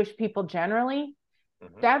Jewish people generally.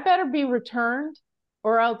 Mm-hmm. That better be returned,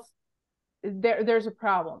 or else there's a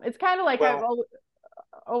problem. It's kind of like I've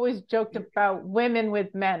always joked about women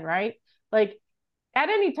with men, right? Like, at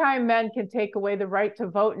any time, men can take away the right to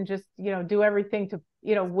vote and just, do everything to,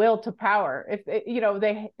 will to power. If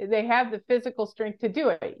they have the physical strength to do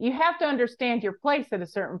it. You have to understand your place at a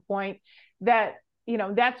certain point. That,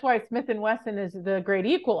 that's why Smith and Wesson is the great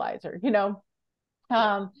equalizer.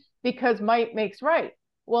 Because might makes right.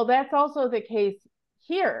 Well, that's also the case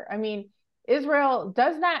here. I mean, Israel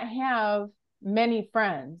does not have many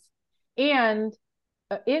friends, and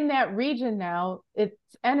in that region now, its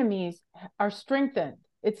enemies are strengthened.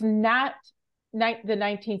 It's not the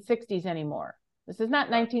 1960s anymore. This is not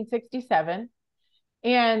 1967.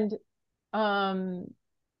 And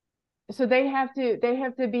so they have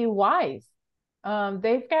to be wise.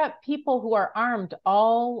 They've got people who are armed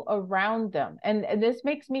all around them. And this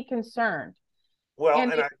makes me concerned. Well,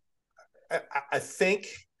 and I think,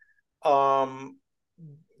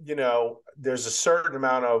 there's a certain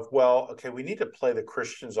amount of, we need to play the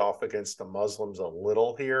Christians off against the Muslims a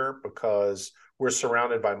little here, because we're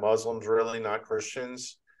surrounded by Muslims, really, not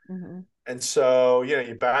Christians. Mm-hmm. And so,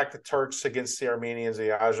 you back the Turks against the Armenians,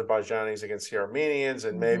 the Azerbaijanis against the Armenians,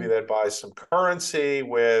 and maybe that buys some currency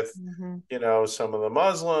with, some of the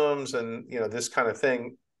Muslims and, this kind of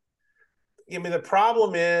thing. I mean, the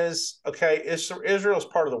problem is, Israel's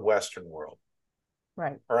part of the Western world.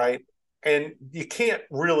 Right. All right. And you can't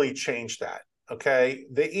really change that. okay,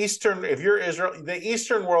 if you're Israel, the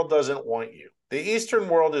Eastern world doesn't want you. The Eastern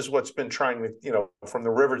world is what's been trying to, from the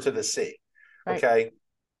river to the sea. Right. Okay.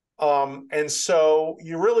 And so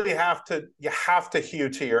you really have to hew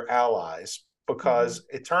to your allies, because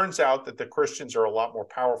it turns out that the Christians are a lot more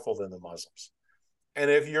powerful than the Muslims. And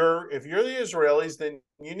if you're the Israelis, then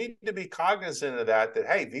you need to be cognizant of that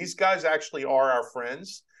hey, these guys actually are our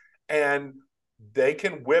friends, and they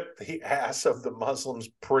can whip the ass of the Muslims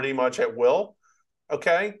pretty much at will.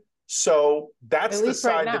 Okay. So that's the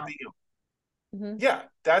side to be on. Yeah,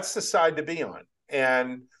 that's the side to be on.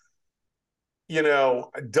 And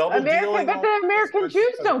double dealing. But the American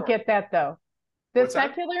Jews don't get that, though. The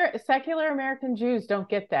secular American Jews don't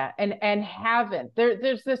get that, and haven't.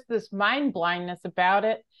 There's this mind blindness about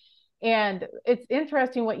it. And it's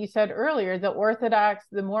interesting what you said earlier. The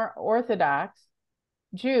more Orthodox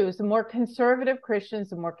Jews, the more conservative Christians,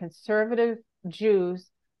 the more conservative Jews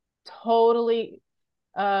totally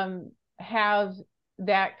have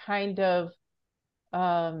that kind of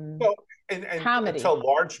comedy. To a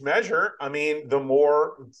large measure, I mean, the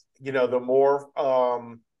more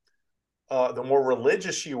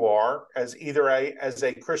religious you are as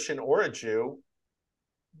a Christian or a Jew,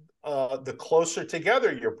 the closer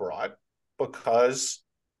together you're brought, because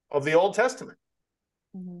of the Old Testament.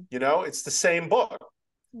 It's the same book.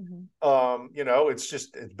 It's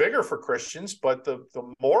bigger for Christians, but the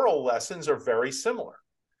moral lessons are very similar.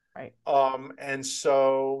 Right. And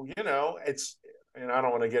so, and I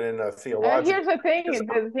don't want to get into theological. Here's the thing.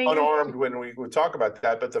 Unarmed when we talk about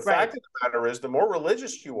that, but the fact of the matter is, the more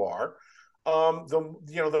religious you are,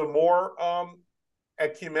 the more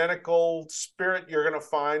ecumenical spirit you're going to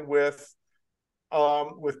find with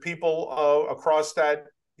people across that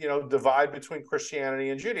divide between Christianity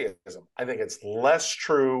and Judaism. I think it's less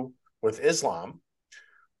true with Islam.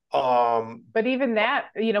 But even that,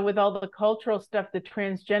 with all the cultural stuff, the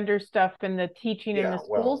transgender stuff, and the teaching in the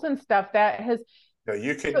schools and stuff, that has.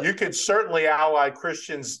 You could certainly ally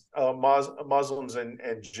Christians, Muslims,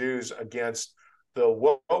 and Jews against the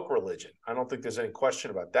woke religion. I don't think there's any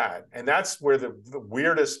question about that. And that's where the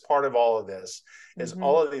weirdest part of all of this is.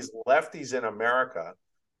 All of these lefties in America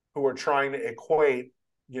who are trying to equate,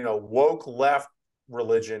 woke left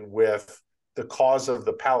religion with the cause of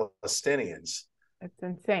the Palestinians. It's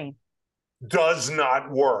insane. Does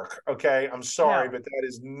not work. Okay. I'm sorry, but that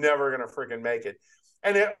is never going to freaking make it.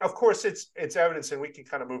 And of course it's evidence, and we can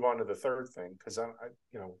kind of move on to the third thing, because that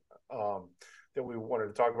we wanted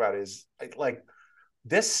to talk about is like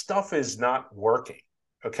this stuff is not working.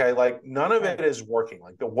 Okay. Like none of it is working.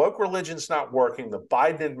 Like the woke religion's not working. The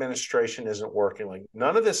Biden administration isn't working. Like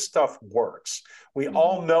none of this stuff works. We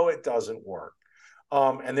all know it doesn't work.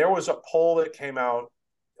 And there was a poll that came out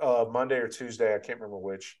Monday or Tuesday, I can't remember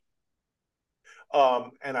which.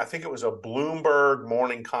 And I think it was a Bloomberg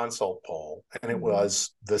Morning Consult poll, and it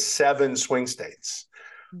was the 7 swing states.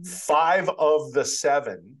 5 of the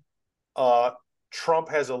 7, Trump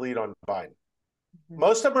has a lead on Biden.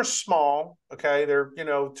 Most of them are small. Okay. They're,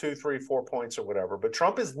 2, 3, 4 points or whatever, but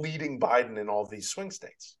Trump is leading Biden in all these swing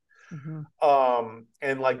states.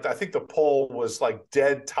 And like, I think the poll was like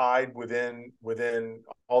dead tied within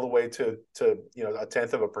all the way to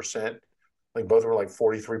 0.1%. Like both were like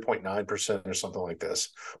 43.9% or something like this.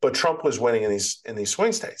 But Trump was winning in these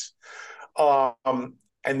swing states.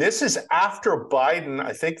 And this is after Biden,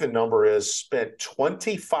 I think the number is, spent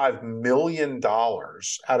 $25 million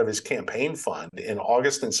out of his campaign fund in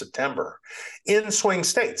August and September in swing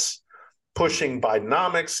states, pushing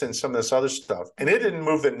Bidenomics and some of this other stuff. And it didn't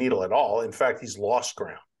move the needle at all. In fact, he's lost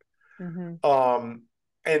ground. And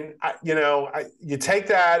you take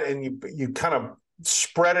that and you kind of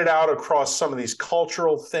spread it out across some of these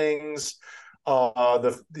cultural things.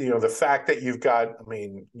 The fact that you've got, I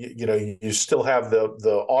mean, you still have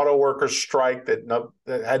the auto workers strike that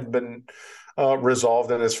hadn't been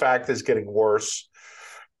resolved, and in fact is getting worse.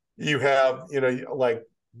 You have,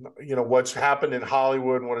 what's happened in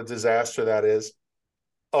Hollywood and what a disaster that is.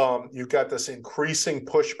 You've got this increasing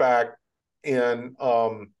pushback in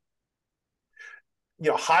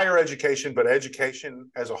higher education, but education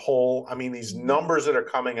as a whole. I mean, these numbers that are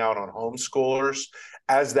coming out on homeschoolers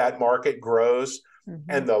as that market grows,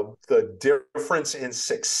 and the difference in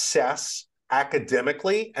success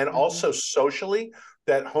academically and also socially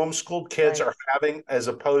that homeschooled kids are having, as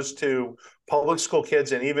opposed to public school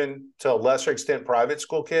kids, and even to a lesser extent private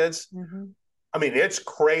school kids. I mean, it's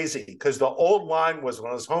crazy, because the old line was,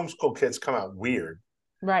 when those homeschool kids come out weird.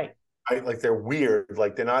 Right? Like they're weird,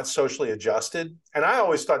 like they're not socially adjusted. And I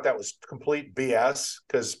always thought that was complete BS,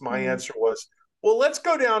 because my answer was, Well, let's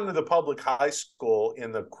go down to the public high school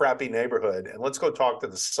in the crappy neighborhood and let's go talk to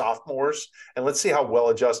the sophomores and let's see how well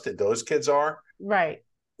adjusted those kids are. Right.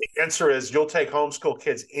 The answer is you'll take homeschool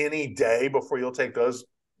kids any day before you'll take those,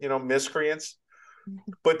 miscreants.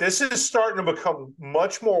 But this is starting to become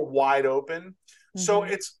much more wide open. So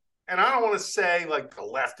and I don't want to say like the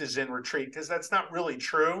left is in retreat because that's not really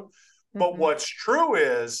true. But what's true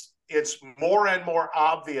is it's more and more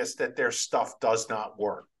obvious that their stuff does not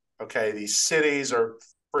work. Okay. These cities are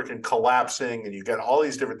freaking collapsing and you get all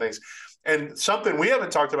these different things. And something we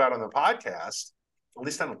haven't talked about on the podcast, at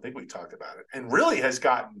least I don't think we talked about it, and really has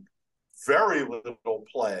gotten very little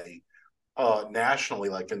play nationally,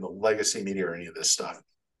 like in the legacy media or any of this stuff,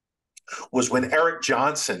 was when Eric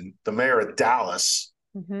Johnson, the mayor of Dallas,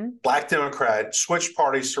 Black Democrat, switched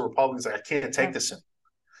parties to Republicans. Like, I can't take this in.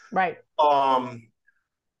 Right.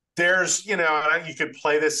 There's, you could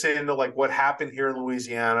play this into like what happened here in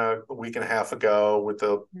Louisiana a week and a half ago with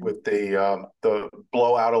the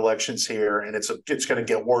blowout elections here, and it's going to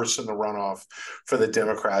get worse in the runoff for the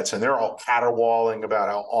Democrats, and they're all caterwauling about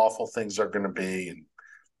how awful things are going to be,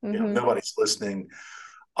 and nobody's listening.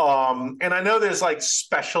 And I know there's like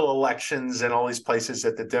special elections in all these places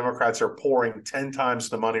that the Democrats are pouring 10 times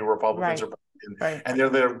the money Republicans are putting in, and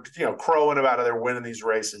they're crowing about it, they're winning these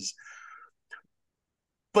races.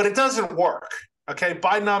 But it doesn't work. Okay,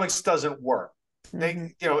 Bidenomics doesn't work.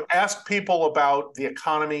 They, ask people about the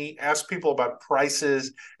economy, ask people about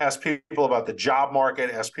prices, ask people about the job market,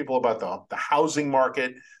 ask people about the housing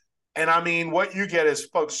market, and I mean, what you get is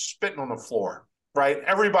folks spitting on the floor. Right?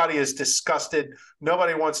 Everybody is disgusted.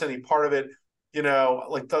 Nobody wants any part of it.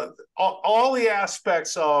 Like all the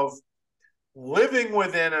aspects of living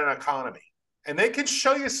within an economy. And they can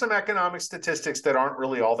show you some economic statistics that aren't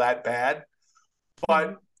really all that bad.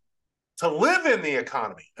 But to live in the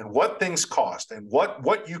economy and what things cost and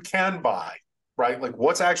what you can buy, right? Like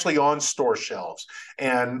what's actually on store shelves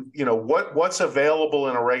and, what's available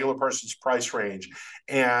in a regular person's price range.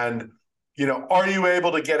 And are you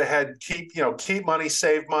able to get ahead, keep money,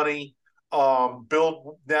 save money,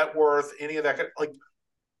 build net worth, any of that? Like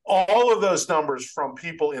all of those numbers from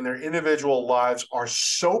people in their individual lives are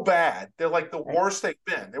so bad. They're like the worst they've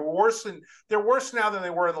been. They're worse now than they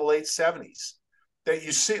were in the late 70s. That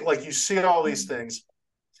you see all these things,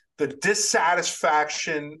 the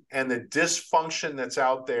dissatisfaction and the dysfunction that's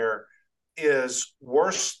out there is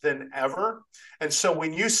worse than ever. And so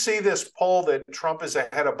when you see this poll that Trump is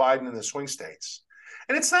ahead of Biden in the swing states,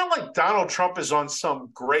 and it's not like Donald Trump is on some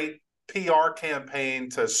great PR campaign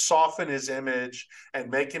to soften his image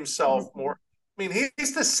and make himself more. I mean,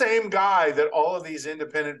 he's the same guy that all of these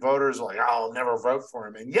independent voters are like, I'll never vote for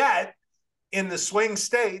him. And yet, in the swing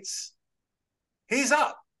states, he's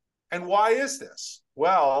up. And why is this?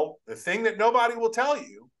 Well, the thing that nobody will tell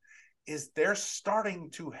you is they're starting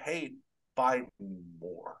to hate Biden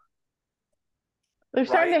more. They're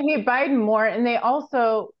starting to hate Biden more. And they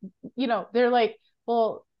also, they're like,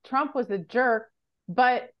 well, Trump was a jerk,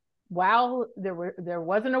 but while there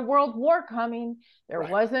wasn't a world war coming, there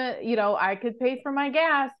wasn't, I could pay for my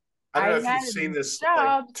gas. I don't know if you've seen this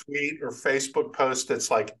tweet or Facebook post that's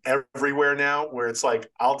like everywhere now, where it's like,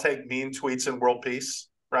 I'll take mean tweets and world peace,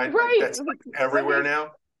 right? Right. Like, that's like everywhere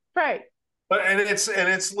now. Right. But and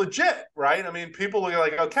it's legit, right? I mean, people are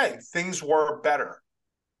like, okay, things were better.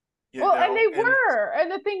 And they were. And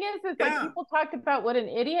the thing is, it's like people talked about what an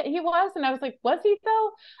idiot he was, and I was like, was he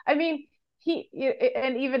though? I mean,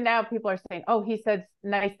 and even now people are saying, oh, he said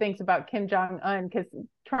nice things about Kim Jong-un because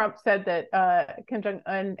Trump said that Kim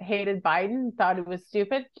Jong-un hated Biden, thought it was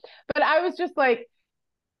stupid. But I was just like,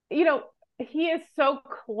 he is so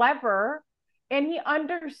clever and he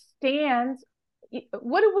understands.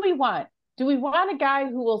 What do we want? Do we want a guy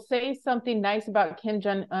who will say something nice about Kim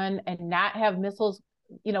Jong-un and not have missiles,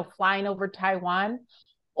 flying over Taiwan?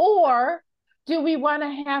 Or do we want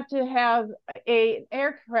to have an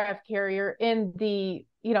aircraft carrier in the,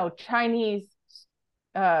 Chinese,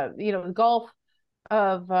 the Gulf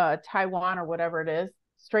of Taiwan or whatever it is,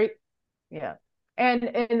 and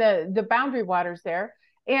in the boundary waters there,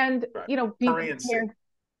 and be Korean Sea.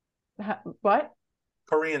 What?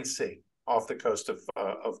 Korean Sea off the coast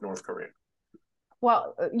of North Korea.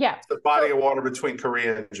 Well, yeah. It's the body of water between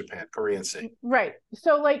Korea and Japan, Korean Sea. Right.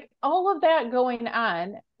 So like all of that going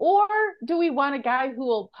on, or do we want a guy who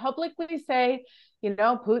will publicly say,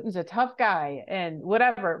 Putin's a tough guy and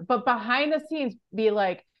whatever, but behind the scenes be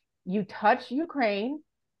like, you touch Ukraine,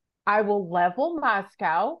 I will level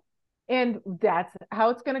Moscow, and that's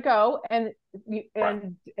how it's going to go. And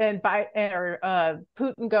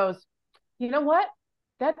Putin goes, you know what?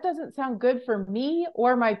 That doesn't sound good for me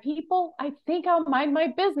or my people. I think I'll mind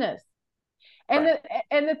my business. And Right.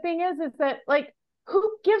 the thing is that like,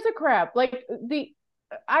 who gives a crap? Like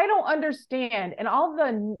I don't understand. And all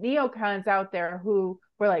the neocons out there who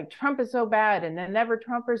were like, Trump is so bad and then never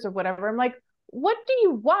Trumpers or whatever. I'm like, what do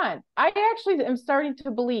you want? I actually am starting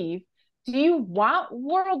to believe, do you want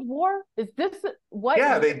world war? Is this what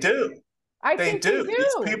Yeah, you, they do. I They think you do.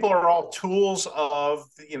 These do. people are all tools of,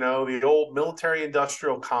 the old military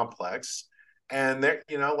industrial complex. And they're,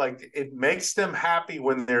 like it makes them happy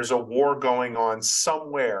when there's a war going on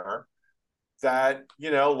somewhere that,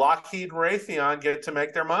 Lockheed and Raytheon get to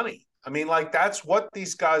make their money. I mean, like that's what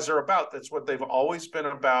these guys are about. That's what they've always been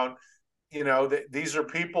about. These are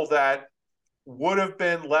people that would have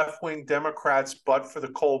been left-wing Democrats, but for the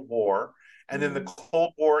Cold War. And then the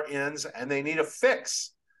Cold War ends and they need a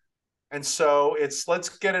fix. And so it's let's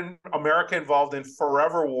get America involved in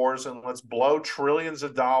forever wars and let's blow trillions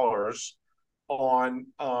of dollars on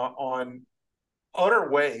utter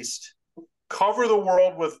waste, cover the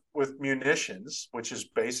world with munitions, which is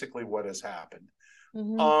basically what has happened.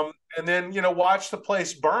 And then watch the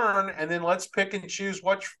place burn, and then let's pick and choose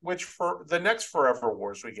which for the next forever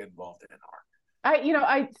wars we get involved in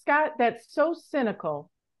are. Scott, that's so cynical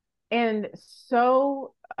and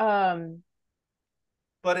so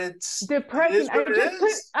but it depressing. is what it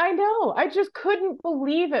is. I know. I just couldn't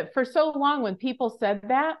believe it for so long when people said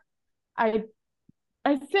that. I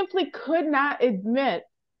simply could not admit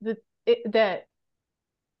that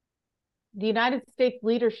the United States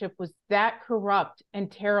leadership was that corrupt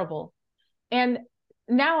and terrible. And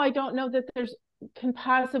now I don't know that can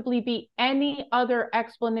possibly be any other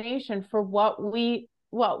explanation for what we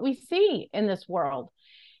see in this world.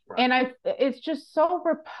 Right. And it's just so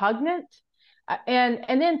repugnant.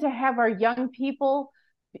 And then to have our young people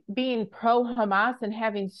being pro Hamas and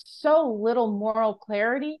having so little moral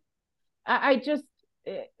clarity, this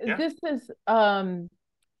is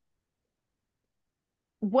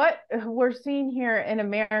what we're seeing here in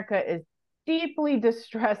America is deeply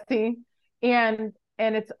distressing, and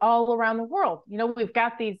it's all around the world. We've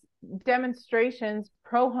got these demonstrations,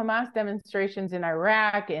 pro Hamas demonstrations in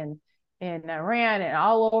Iraq and in Iran and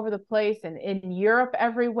all over the place, and in Europe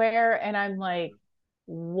everywhere. And I'm like,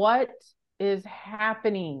 what is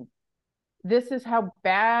happening? This is how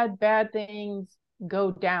bad things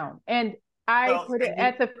go down. And I put it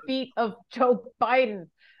at the feet of Joe Biden,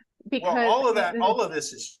 because all of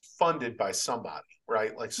this is funded by somebody,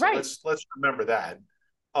 right? Like, so right. Let's remember that.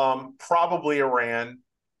 Probably Iran,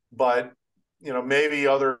 but maybe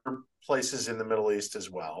other places in the Middle East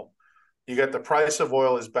as well. You got the price of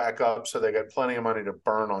oil is back up, so they got plenty of money to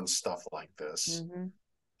burn on stuff like this.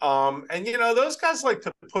 And those guys like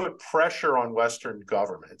to put pressure on Western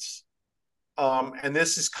governments. And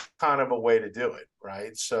this is kind of a way to do it,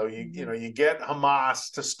 right? So you get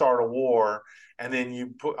Hamas to start a war, and then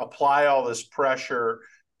you apply all this pressure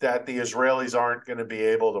that the Israelis aren't going to be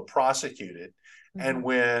able to prosecute it. And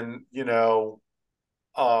when the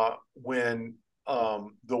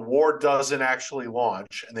war doesn't actually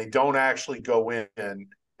launch and they don't actually go in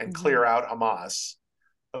and clear out Hamas,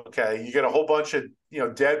 okay, you get a whole bunch of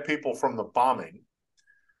dead people from the bombing.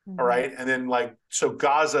 All right. And then so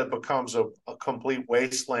Gaza becomes a complete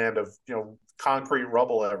wasteland of, concrete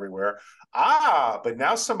rubble everywhere. But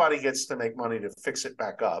now somebody gets to make money to fix it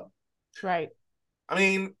back up. Right. I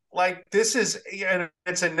mean, this is, and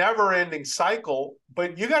it's a never ending cycle,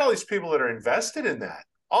 but you got all these people that are invested in that.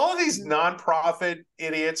 All of these nonprofit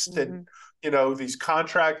idiots that, these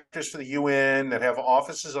contractors for the UN that have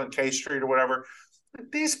offices on K Street or whatever.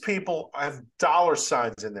 These people have dollar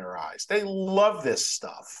signs in their eyes. They love this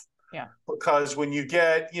stuff. Yeah. Because when you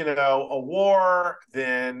get, a war,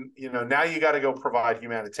 then, now you got to go provide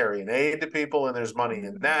humanitarian aid to people, and there's money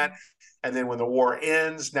in that. And then when the war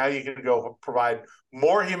ends, now you can go provide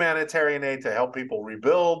more humanitarian aid to help people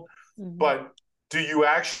rebuild. But do you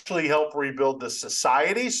actually help rebuild the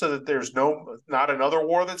society so that there's not another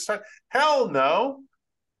war that starts? Hell no.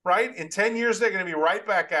 Right? In 10 years, they're going to be right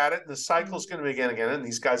back at it, and the cycle's going to begin again, and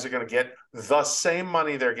these guys are going to get the same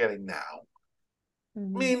money they're getting now. I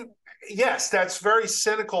mean, yes, that's very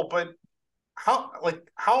cynical, but how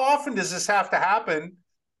often does this have to happen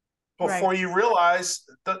before you realize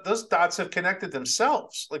that those dots have connected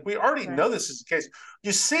themselves? Like, we already know this is the case.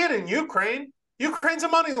 You see it in Ukraine. Ukraine's a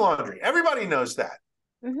money laundry. Everybody knows that.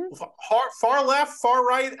 Far left, far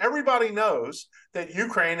right, everybody knows that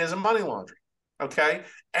Ukraine is a money laundry. Okay.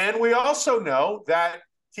 And we also know that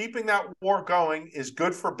keeping that war going is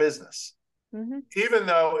good for business, even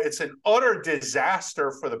though it's an utter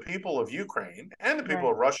disaster for the people of Ukraine and the people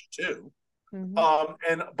of Russia too.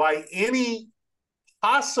 And by any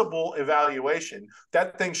possible evaluation,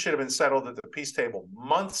 that thing should have been settled at the peace table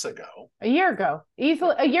months ago. A year ago,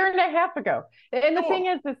 easily a year and a half ago. And the thing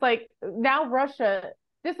is, it's like now Russia,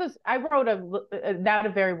 I wrote not a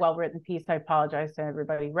very well written piece. I apologize to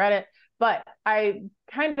everybody who read it, but I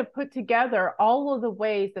kind of put together all of the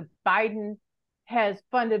ways that Biden has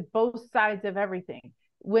funded both sides of everything.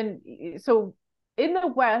 So in the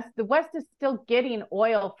West is still getting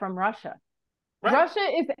oil from Russia. Right. Russia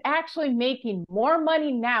is actually making more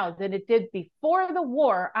money now than it did before the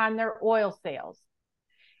war on their oil sales.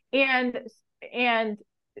 And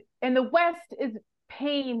the West is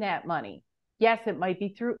paying that money. Yes, it might be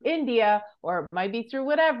through India or it might be through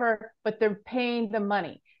whatever, but they're paying the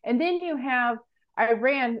money. And then you have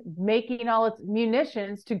Iran making all its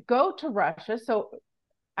munitions to go to Russia. So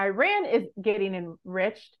Iran is getting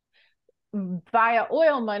enriched via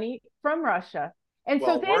oil money from Russia. And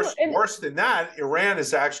well, worse than that, Iran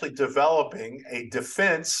is actually developing a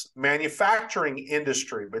defense manufacturing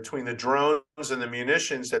industry between the drones and the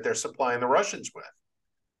munitions that they're supplying the Russians with.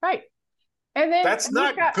 Right. And then that's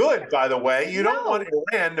not good, by the way. You don't want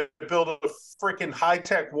Iran to build a freaking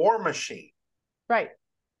high-tech war machine. Right.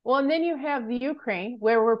 Well, and then you have the Ukraine,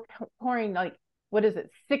 where we're pouring like, what is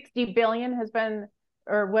it, 60 billion has been,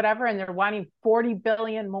 or whatever, and they're wanting 40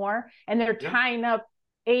 billion more, and they're tying up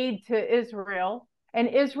aid to Israel. And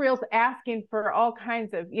Israel's asking for all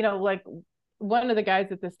kinds of, like one of the guys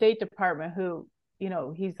at the State Department who,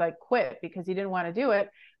 he's like quit because he didn't want to do it,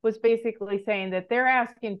 was basically saying that they're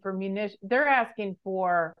asking for they're asking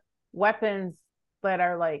for weapons that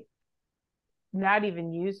are like not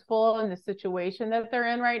even useful in the situation that they're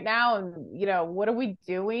in right now. And, what are we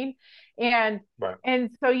doing? And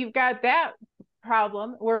so you've got that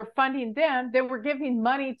problem. We're funding them. They were giving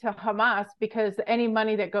money to Hamas because any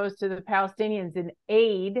money that goes to the Palestinians in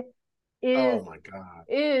aid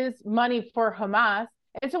is money for Hamas.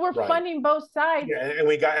 And so we're funding both sides. Yeah, and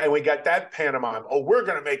we got that pantomime. Oh, we're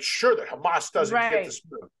going to make sure that Hamas doesn't get the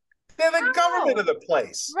spoon. They're the government of the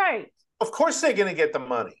place. Right. Of course they're going to get the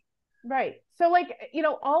money. Right. So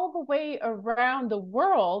all the way around the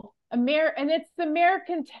world, and it's the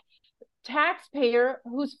American taxpayer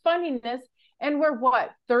who's funding this. And we're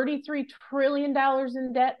what, $33 trillion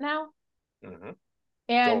in debt now? Mm-hmm.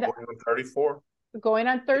 And going on 34. Going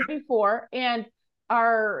on 34. Yeah. And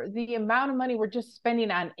the amount of money we're just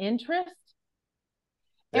spending on interest.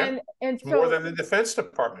 Yeah. And it's so more than the Defense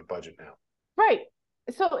Department budget now. Right.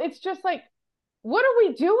 So it's just like, what are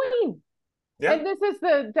we doing? Yeah. And this is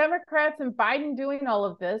the Democrats and Biden doing all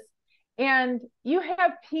of this. And you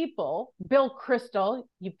have people, Bill Kristol,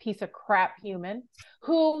 you piece of crap human,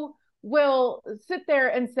 who will sit there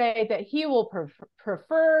and say that he will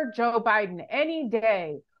prefer Joe Biden any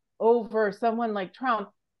day over someone like Trump,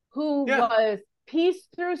 who was peace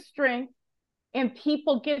through strength, and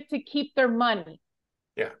people get to keep their money.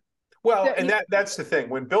 Yeah. Well, that's the thing.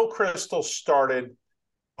 When Bill Kristol started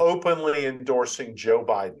openly endorsing Joe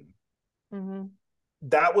Biden,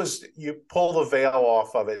 that was, you pull the veil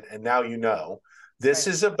off of it, and now this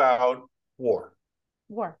is about war.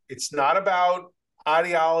 It's not about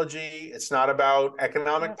ideology. It's not about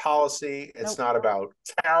economic policy. It's not about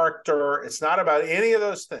character. It's not about any of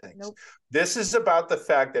those things. This is about the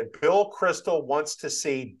fact that Bill Kristol wants to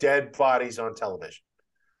see dead bodies on television.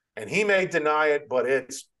 And he may deny it, but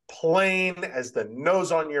it's plain as the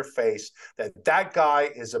nose on your face that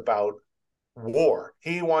guy is about war.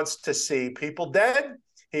 He wants to see people dead.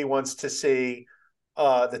 He wants to see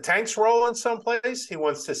the tanks rolling someplace. He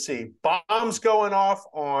wants to see bombs going off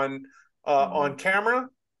on camera,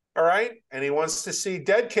 all right? And he wants to see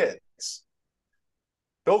dead kids.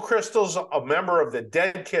 Bill Kristol's a member of the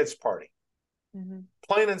Dead Kids Party.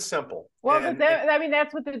 Plain and simple. Well,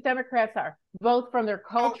 that's what the Democrats are, both from their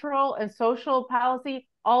cultural and social policy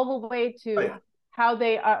all the way to how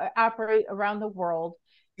they operate around the world.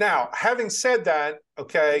 Now, having said that,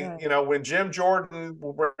 when Jim Jordan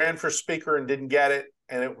ran for speaker and didn't get it,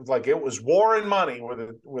 and it was war and money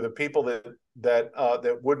were the people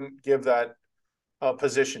that wouldn't give that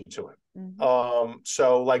position to him.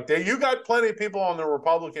 So you got plenty of people on the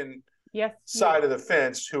Republican side of the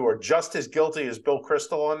fence who are just as guilty as Bill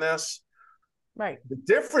Kristol on this. Right. The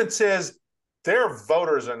difference is their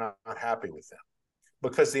voters are not happy with them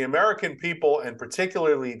because the American people, and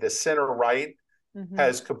particularly the center right,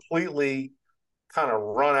 has completely kind of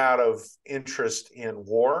run out of interest in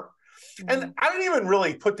war. And I didn't even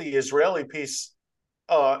really put the Israeli piece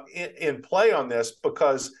in play on this,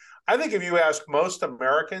 because I think if you ask most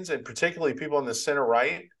Americans, and particularly people in the center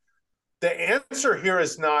right, the answer here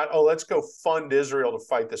is not, oh, let's go fund Israel to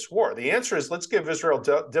fight this war. The answer is, let's give Israel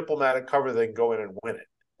diplomatic cover, they can go in and win it.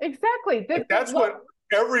 Exactly. That's what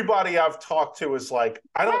everybody I've talked to is like,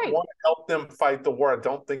 I don't Right. want to help them fight the war. I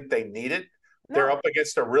don't think they need it. They're No. up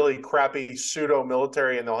against a really crappy pseudo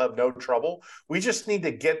military and they'll have no trouble. We just need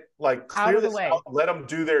to get like Out clear of the this way. out, let them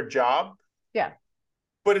do their job. Yeah.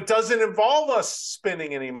 But it doesn't involve us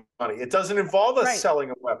spending any money. It doesn't involve us Right. selling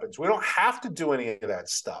them weapons. We don't have to do any of that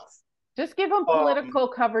stuff. Just give them political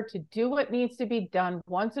cover to do what needs to be done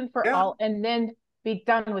once and for Yeah. all, and then be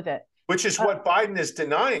done with it. Which is what Biden is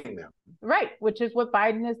denying them. Right, which is what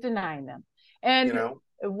Biden is denying them. You And know,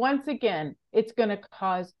 once again, it's going to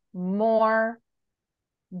cause more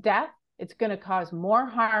death. It's going to cause more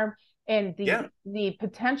harm, and the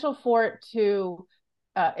potential for it to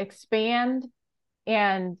expand.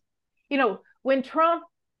 And when Trump,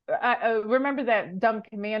 remember that dumb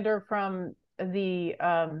commander from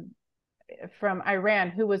Iran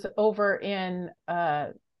who was over in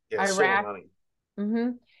Iraq. Soleimani. Mm-hmm.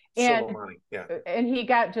 Soleimani, yeah. And he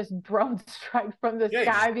got just drone strike from the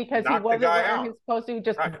sky because he wasn't where he was supposed to,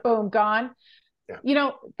 just boom, gone.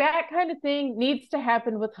 Yeah. That kind of thing needs to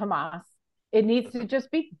happen with Hamas. It needs to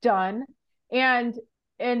just be done. And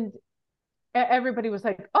everybody was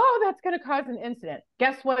like, oh, that's going to cause an incident.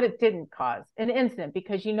 Guess what? It didn't cause an incident,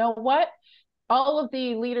 because you know what? All of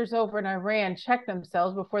the leaders over in Iran checked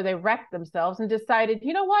themselves before they wrecked themselves and decided,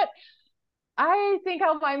 you know what? I think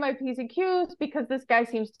I'll mind my P's and Q's because this guy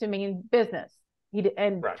seems to mean business.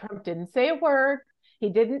 Trump didn't say a word. He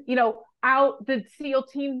didn't, out the SEAL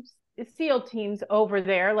teams over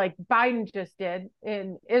there, like Biden just did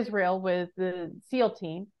in Israel with the SEAL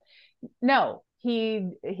team. No,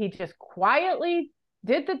 he just quietly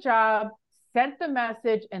did the job, sent the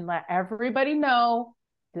message, and let everybody know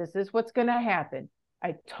this is what's going to happen.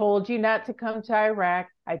 I told you not to come to Iraq.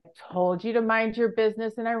 I told you to mind your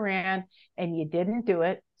business in Iran, and you didn't do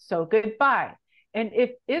it. So goodbye. And if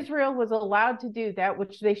Israel was allowed to do that,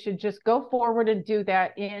 which they should just go forward and do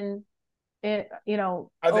that I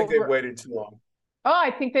think they've waited too long. Oh, I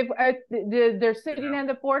think they're sitting on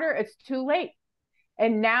the border. It's too late.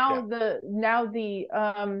 And now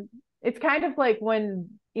it's kind of like when,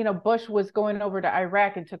 Bush was going over to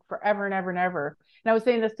Iraq and took forever and ever and ever. And I was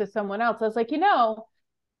saying this to someone else. I was like,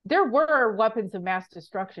 there were weapons of mass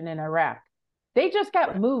destruction in Iraq. They just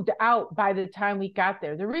got moved out by the time we got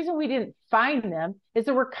there. The reason we didn't find them is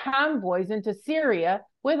there were convoys into Syria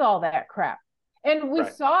with all that crap. And we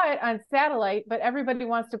saw it on satellite, but everybody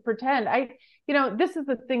wants to pretend. This is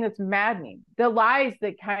the thing that's maddening. The lies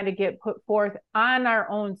that kind of get put forth on our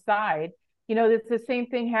own side. It's the same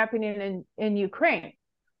thing happening in Ukraine.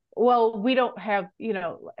 Well, we don't have,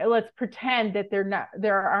 let's pretend that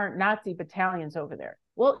there aren't Nazi battalions over there.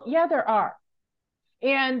 Well, yeah, there are.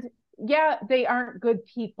 And yeah, they aren't good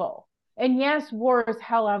people. And yes, war is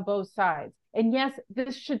hell on both sides. And yes,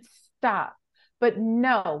 this should stop. But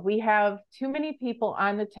no, we have too many people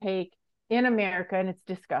on the take in America, and it's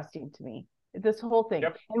disgusting to me, this whole thing.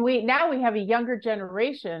 Yep. And we have a younger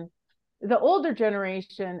generation. The older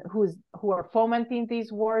generation who are fomenting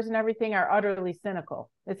these wars and everything are utterly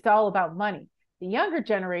cynical. It's all about money. The younger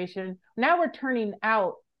generation, now we're turning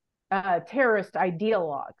out terrorist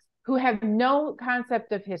ideologues who have no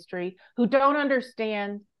concept of history, who don't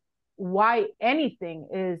understand why anything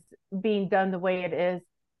is being done the way it is,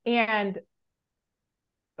 and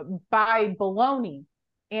by baloney.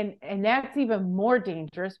 And that's even more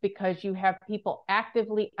dangerous because you have people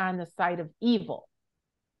actively on the side of evil.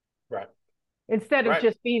 Right. Instead of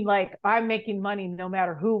just being like, I'm making money no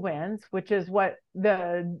matter who wins, which is what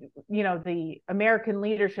the American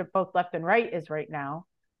leadership, both left and right, is right now.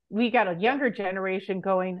 We got a younger generation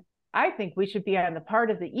going, I think we should be on the part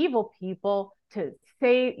of the evil people to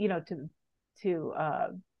say,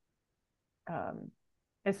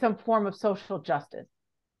 as some form of social justice,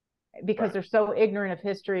 because they're so ignorant of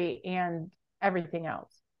history and everything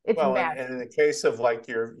else. It's and in the case of like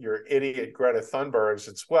your idiot Greta Thunberg's,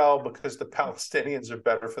 it's because the Palestinians are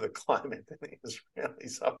better for the climate than the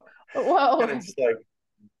Israelis. And it's like,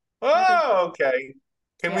 okay.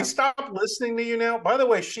 Can we stop listening to you now? By the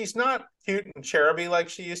way, she's not cute and cheruby like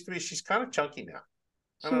she used to be. She's kind of chunky now.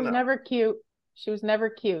 She was never cute. She was never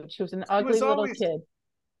cute. She was an ugly little kid.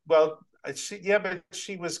 Well, but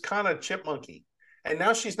she was kind of chipmunky. And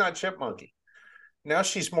now she's not chipmunky. Now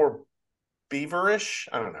she's more beaverish.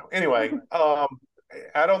 I don't know. Anyway, I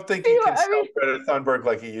don't think you can sell Greta Thunberg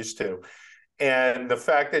like you used to. And the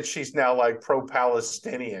fact that she's now like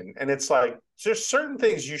pro-Palestinian, and it's like there's certain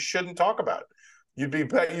things you shouldn't talk about. You're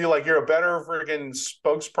a better freaking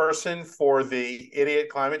spokesperson for the idiot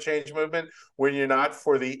climate change movement when you're not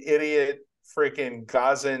for the idiot freaking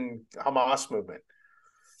Gazan Hamas movement.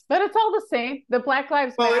 But it's all the same. The Black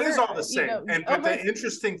Lives Well, it Matter, is all the same. But the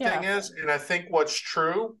interesting thing is, and I think what's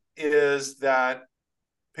true is that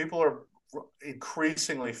people are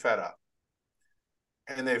increasingly fed up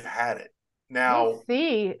and they've had it. Now, we'll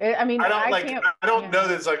see. I mean, I don't know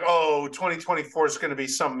that it's like, oh, 2024 is going to be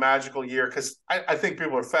some magical year, because I think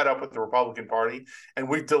people are fed up with the Republican Party, and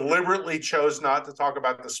we deliberately chose not to talk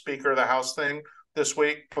about the Speaker of the House thing this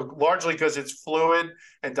week, but largely because it's fluid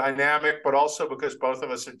and dynamic, but also because both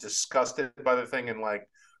of us are disgusted by the thing, and like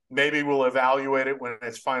maybe we'll evaluate it when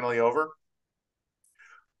it's finally over.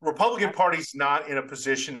 Republican Party's not in a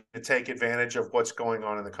position to take advantage of what's going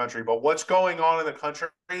on in the country, but what's going on in the country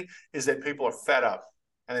is that people are fed up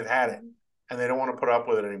and they've had it and they don't want to put up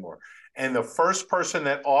with it anymore. And the first person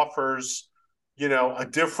that offers, a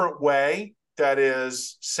different way that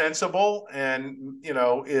is sensible and,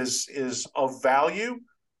 is of value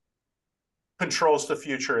controls the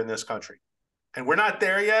future in this country. And we're not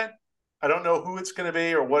there yet. I don't know who it's going to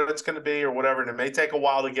be or what it's going to be or whatever. And it may take a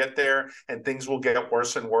while to get there, and things will get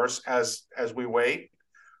worse and worse as we wait.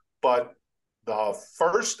 But the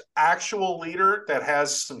first actual leader that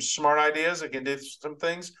has some smart ideas and can do some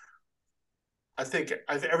things, I think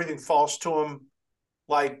everything falls to him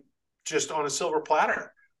like just on a silver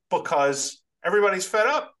platter, because everybody's fed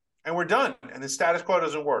up and we're done and the status quo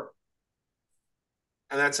doesn't work.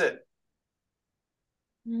 And that's it.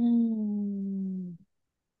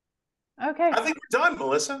 Okay. I think we're done,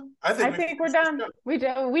 Melissa. I think we're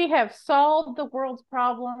done. We have solved the world's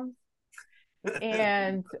problems.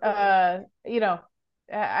 And I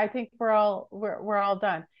think we're all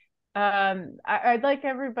done. I'd like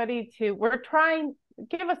everybody to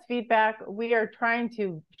give us feedback. We are trying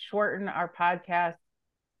to shorten our podcast.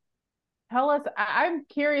 Tell us, I'm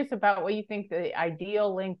curious about what you think the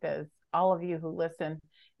ideal length is, all of you who listen.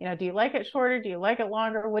 Do you like it shorter? Do you like it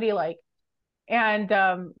longer? What do you like? And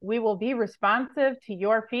we will be responsive to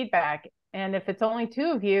your feedback. And if it's only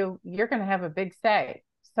two of you, you're going to have a big say.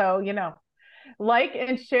 So, like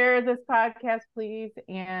and share this podcast, please,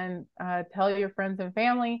 and tell your friends and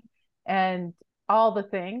family and all the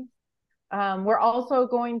things. We're also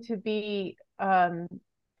going to be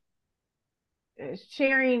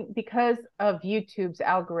sharing, because of YouTube's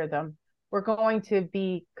algorithm, we're going to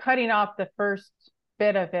be cutting off the first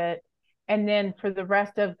bit of it. And then for the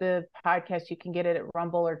rest of the podcast, you can get it at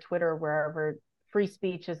Rumble or Twitter, wherever free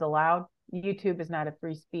speech is allowed. YouTube is not a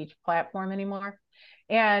free speech platform anymore.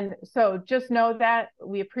 And so just know that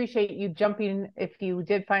we appreciate you jumping, if you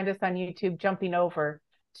did find us on YouTube, jumping over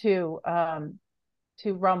to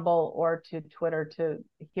Rumble or to Twitter to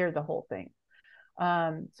hear the whole thing.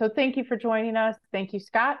 So thank you for joining us. Thank you,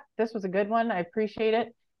 Scott. This was a good one. I appreciate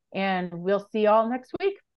it. And we'll see y'all next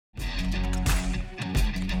week.